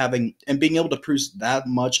and being able to produce that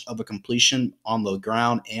much of a completion on the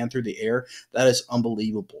ground and through the air, that is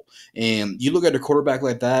unbelievable. And you look at a quarterback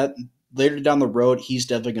like that, later down the road, he's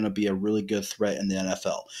definitely going to be a really good threat in the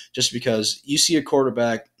NFL just because you see a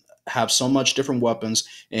quarterback have so much different weapons,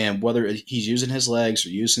 and whether he's using his legs or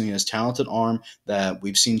using his talented arm that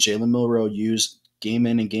we've seen Jalen Milroe use game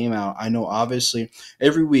in and game out. I know obviously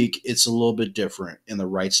every week it's a little bit different in the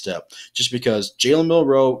right step just because Jalen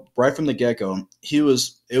Milroe, right from the get-go, it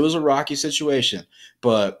was a rocky situation,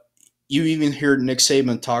 but you even hear Nick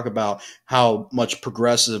Saban talk about how much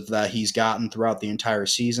progressive that he's gotten throughout the entire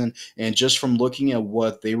season. And just from looking at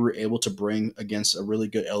what they were able to bring against a really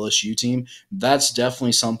good LSU team, that's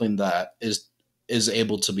definitely something that is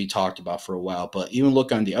able to be talked about for a while. But even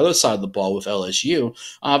look on the other side of the ball with LSU,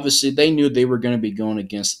 obviously they knew they were going to be going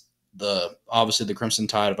against the Crimson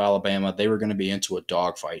Tide of Alabama. They were going to be into a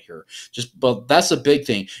dogfight here. But that's a big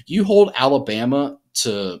thing. You hold Alabama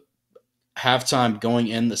to halftime going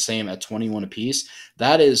in the same at 21 apiece,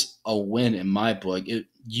 that is a win in my book.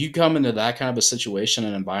 You come into that kind of a situation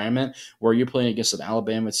and environment where you're playing against an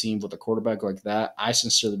Alabama team with a quarterback like that, I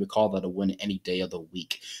sincerely would call that a win any day of the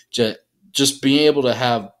week. Just being able to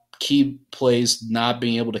have key plays not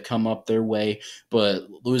being able to come up their way, but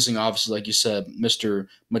losing, obviously, like you said, Mr.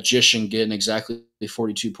 Magician getting exactly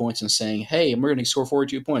 42 points and saying, hey, we're going to score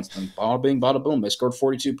 42 points. And bada bing, bada boom, they scored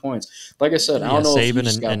 42 points. Like I said, I don't know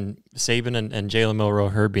Saban if Saban and Jalen Milroe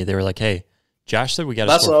heard me. They were like, hey, Josh said we got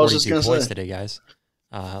to score 42 points today, guys.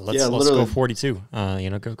 Let's go 42.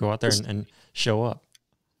 Go out there and show up.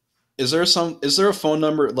 Is there a phone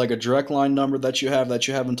number, like a direct line number that you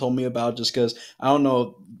haven't told me about? Just because I don't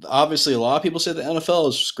know. Obviously, a lot of people say the NFL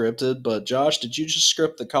is scripted, but Josh, did you just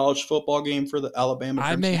script the college football game for the Alabama?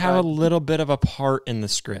 I may have a little bit of a part in the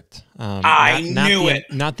script. I knew it.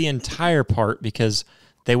 Not the entire part because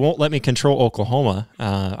they won't let me control Oklahoma,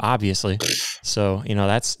 obviously. So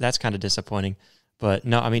that's kind of disappointing. But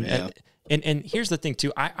no, I mean. Yeah. And here's the thing,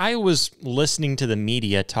 too. I was listening to the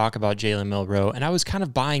media talk about Jalen Milroe, and I was kind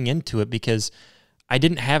of buying into it because I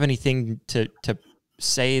didn't have anything to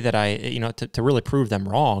say that to really prove them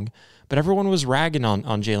wrong. But everyone was ragging on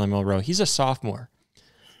Jalen Milroe. He's a sophomore,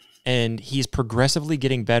 and he's progressively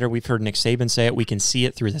getting better. We've heard Nick Saban say it. We can see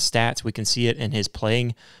it through the stats. We can see it in his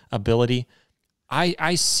playing ability.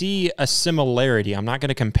 I see a similarity. I'm not going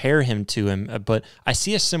to compare him to him, but I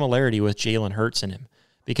see a similarity with Jalen Hurts in him.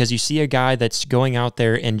 Because you see a guy that's going out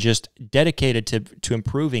there and just dedicated to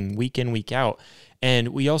improving week in, week out. And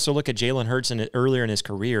we also look at Jalen Hurts earlier in his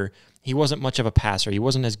career. He wasn't much of a passer. He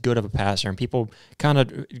wasn't as good of a passer, and people kind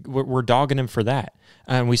of were dogging him for that.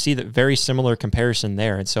 And we see that very similar comparison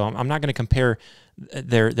there. And so I'm not going to compare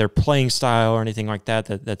their playing style or anything like that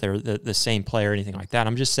they're the same player or anything like that.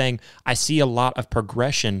 I'm just saying I see a lot of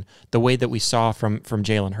progression the way that we saw from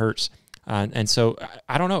Jalen Hurts. And so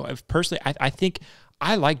I don't know. Personally, I think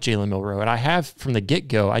I like Jalen Milroe, and I have from the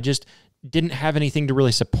get-go. I just didn't have anything to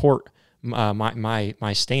really support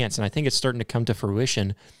my stance, and I think it's starting to come to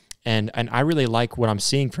fruition. And I really like what I'm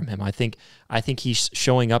seeing from him. I think he's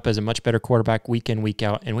showing up as a much better quarterback week in, week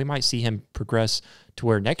out, and we might see him progress to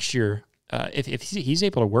where next year, if he's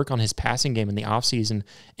able to work on his passing game in the offseason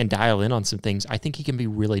and dial in on some things, I think he can be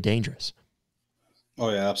really dangerous. Oh,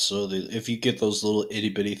 yeah, absolutely. If you get those little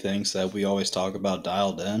itty-bitty things that we always talk about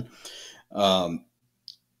dialed in,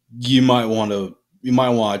 you might want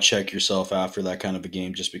to check yourself after that kind of a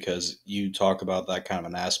game just because you talk about that kind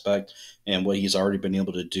of an aspect and what he's already been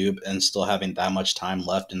able to do and still having that much time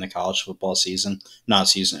left in the college football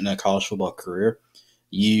in a college football career.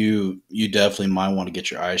 You definitely might want to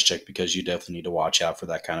get your eyes checked because you definitely need to watch out for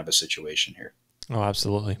that kind of a situation here. Oh,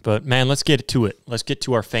 absolutely. But, man, let's get to it. Let's get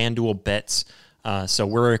to our FanDuel bets. So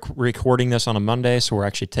we're recording this on a Monday, so we're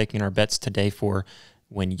actually taking our bets today for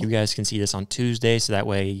when you guys can see this on Tuesday, so that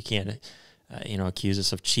way you can't, accuse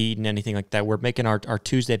us of cheating, anything like that. We're making our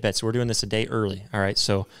Tuesday bets, so we're doing this a day early. All right,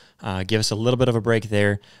 so give us a little bit of a break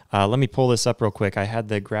there. Let me pull this up real quick. I had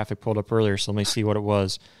the graphic pulled up earlier, so let me see what it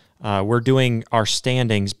was. We're doing our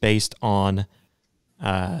standings based on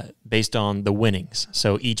the winnings.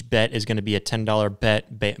 So each bet is going to be a $10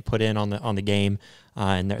 bet put in on the game,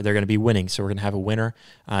 and they're going to be winning. So we're going to have a winner,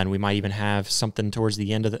 and we might even have something towards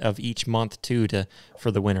the end of each month too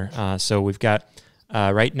for the winner. So we've got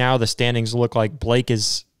right now the standings look like Blake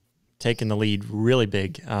is taking the lead really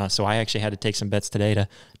big. So I actually had to take some bets today to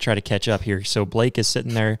try to catch up here. So Blake is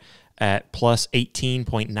sitting there at plus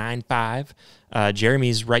 18.95.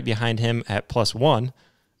 Jeremy's right behind him at plus 1.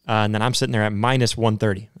 and then I'm sitting there at minus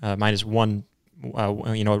 130, minus one,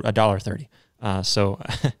 $1.30.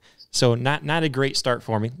 So not a great start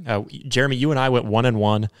for me. Jeremy, you and I went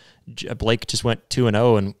 1-1. Blake just went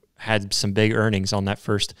 2-0 and had some big earnings on that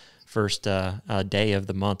first day of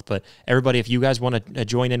the month. But everybody, if you guys want to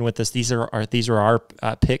join in with us, these are our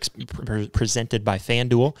picks presented by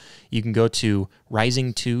FanDuel. You can go to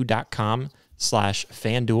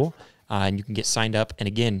rising2.com/FanDuel, and you can get signed up. And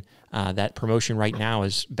again, that promotion right now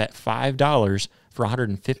is bet $5 for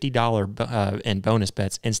 $150 in bonus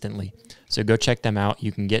bets instantly. So go check them out.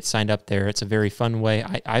 You can get signed up there. It's a very fun way.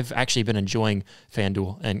 I've actually been enjoying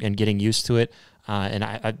FanDuel and getting used to it.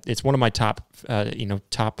 And it's one of my top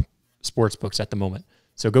sports books at the moment.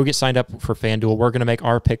 So go get signed up for FanDuel. We're going to make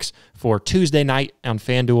our picks for Tuesday night on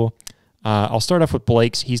FanDuel. I'll start off with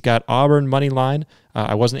Blake's. He's got Auburn money line.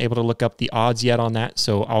 I wasn't able to look up the odds yet on that,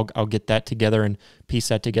 so I'll get that together and piece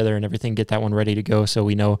that together and everything, get that one ready to go so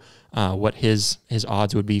we know what his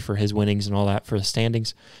odds would be for his winnings and all that for the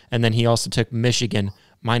standings. And then he also took Michigan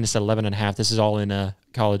minus 11.5. This is all in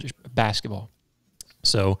college basketball.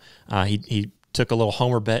 So he took a little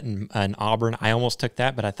homer bet in Auburn. I almost took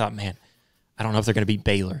that, but I thought, man, I don't know if they're going to beat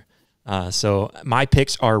Baylor. So my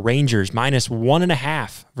picks are Rangers minus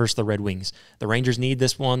 1.5 versus the Red Wings. The Rangers need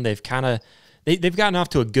this one. They've gotten off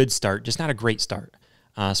to a good start, just not a great start.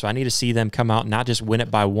 So I need to see them come out and not just win it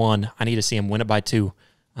by 1. I need to see them win it by 2.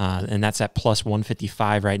 And that's at plus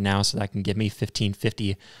 155 right now, so that can give me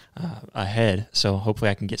 1550 ahead. So hopefully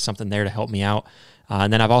I can get something there to help me out.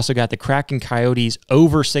 And then I've also got the Kraken Coyotes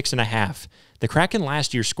over 6.5. The Kraken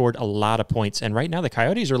last year scored a lot of points, and right now the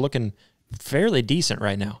Coyotes are looking fairly decent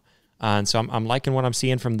right now. And so I'm liking what I'm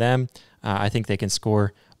seeing from them. I think they can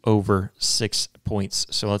score over 6 points.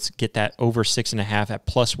 So let's get that over 6.5 at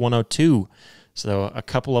plus 102. So a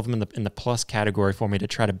couple of them in the plus category for me to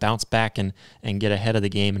try to bounce back and get ahead of the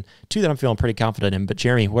game. And 2 that I'm feeling pretty confident in. But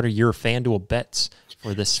Jeremy, what are your FanDuel bets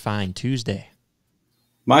for this fine Tuesday?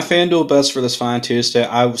 My FanDuel bets for this fine Tuesday,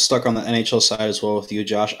 I was stuck on the NHL side as well with you,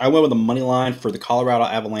 Josh. I went with the money line for the Colorado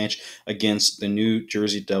Avalanche against the New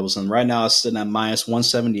Jersey Devils. And right now it's sitting at minus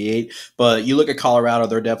 178. But you look at Colorado,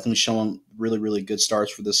 they're definitely showing really, really good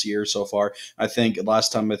starts for this year so far. I think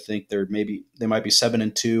last time they might be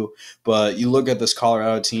 7-2. But you look at this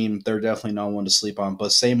Colorado team, they're definitely not one to sleep on.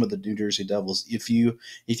 But same with the New Jersey Devils. If you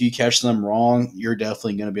catch them wrong, you're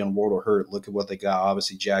definitely going to be on world of hurt. Look at what they got.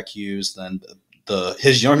 Obviously, Jack Hughes, then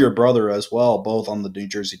his younger brother as well, both on the New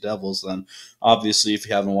Jersey Devils. Then obviously, if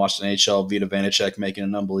you haven't watched NHL, Vita Vanacek making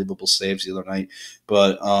an unbelievable saves the other night.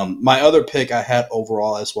 But my other pick I had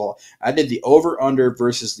overall as well, I did the over-under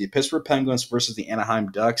versus the Pittsburgh Penguins versus the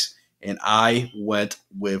Anaheim Ducks, and I went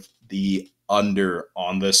with the under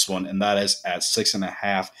on this one, and that is at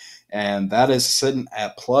 6.5. And that is sitting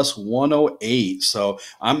at plus 108. So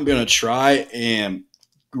I'm going to try and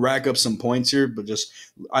rack up some points here, but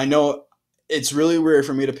I know it's really weird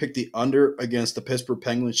for me to pick the under against the Pittsburgh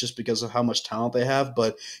Penguins just because of how much talent they have.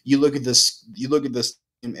 But you look at this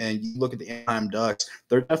team and you look at the Anaheim Ducks,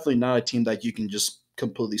 they're definitely not a team that you can just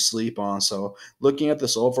completely sleep on. So looking at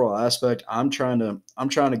this overall aspect, I'm trying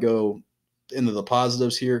to go into the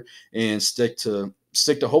positives here and stick to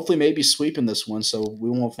hopefully maybe sweeping this one. So we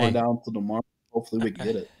won't find out until tomorrow. Hopefully we can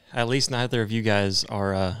get it. At least neither of you guys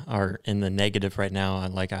are in the negative right now,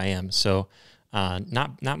 like I am. So.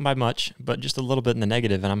 Not by much, but just a little bit in the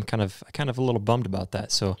negative, and I'm kind of a little bummed about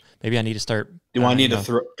that. So maybe I need to start. Do I need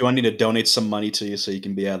to donate some money to you so you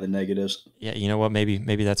can be out of the negatives? Yeah, you know what?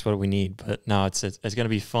 Maybe that's what we need. But no, it's going to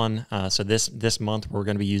be fun. So this month we're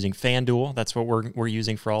going to be using FanDuel. That's what we're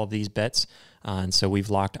using for all of these bets, and so we've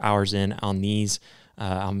locked ours in on these.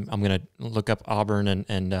 I'm going to look up Auburn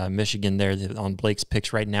and Michigan there on Blake's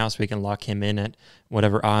picks right now, so we can lock him in at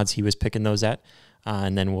whatever odds he was picking those at.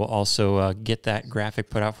 And then we'll also get that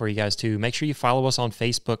graphic put out for you guys too. Make sure you follow us on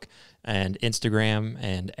Facebook and Instagram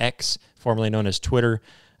and X, formerly known as Twitter.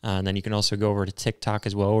 And then you can also go over to TikTok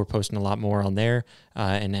as well. We're posting a lot more on there,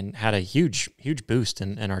 and then had a huge boost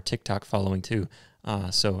in our TikTok following too.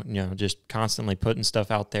 So, just constantly putting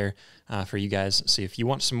stuff out there for you guys. So if you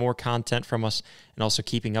want some more content from us and also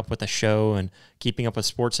keeping up with the show and keeping up with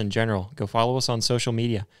sports in general, go follow us on social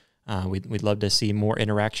media. We'd love to see more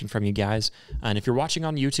interaction from you guys. And if you're watching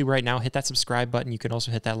on YouTube right now, hit that subscribe button. You can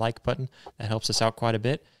also hit that like button. That helps us out quite a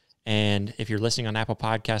bit. And if you're listening on Apple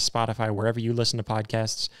Podcasts, Spotify, wherever you listen to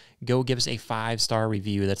podcasts, go give us a 5-star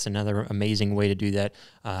review. That's another amazing way to do that.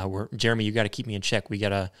 Jeremy, you got to keep me in check. We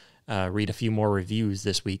got to read a few more reviews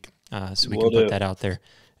this week, so we can put that out there.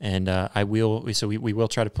 And we will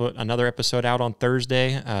try to put another episode out on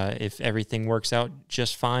Thursday if everything works out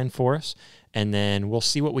just fine for us. and then we'll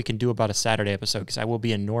see what we can do about a Saturday episode, because I will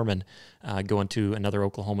be in Norman going to another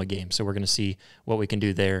Oklahoma game. So we're going to see what we can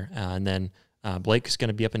do there. And then Blake is going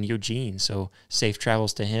to be up in Eugene, so safe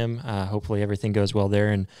travels to him. Hopefully everything goes well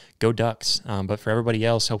there, and go Ducks. But for everybody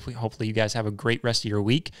else, hopefully you guys have a great rest of your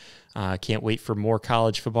week. Can't wait for more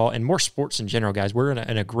college football and more sports in general, guys. We're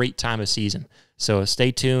in a great time of season. So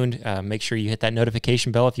stay tuned. Make sure you hit that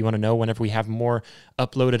notification bell if you want to know whenever we have more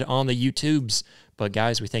uploaded on the YouTubes. But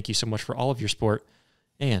guys, we thank you so much for all of your support,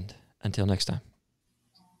 and until next time.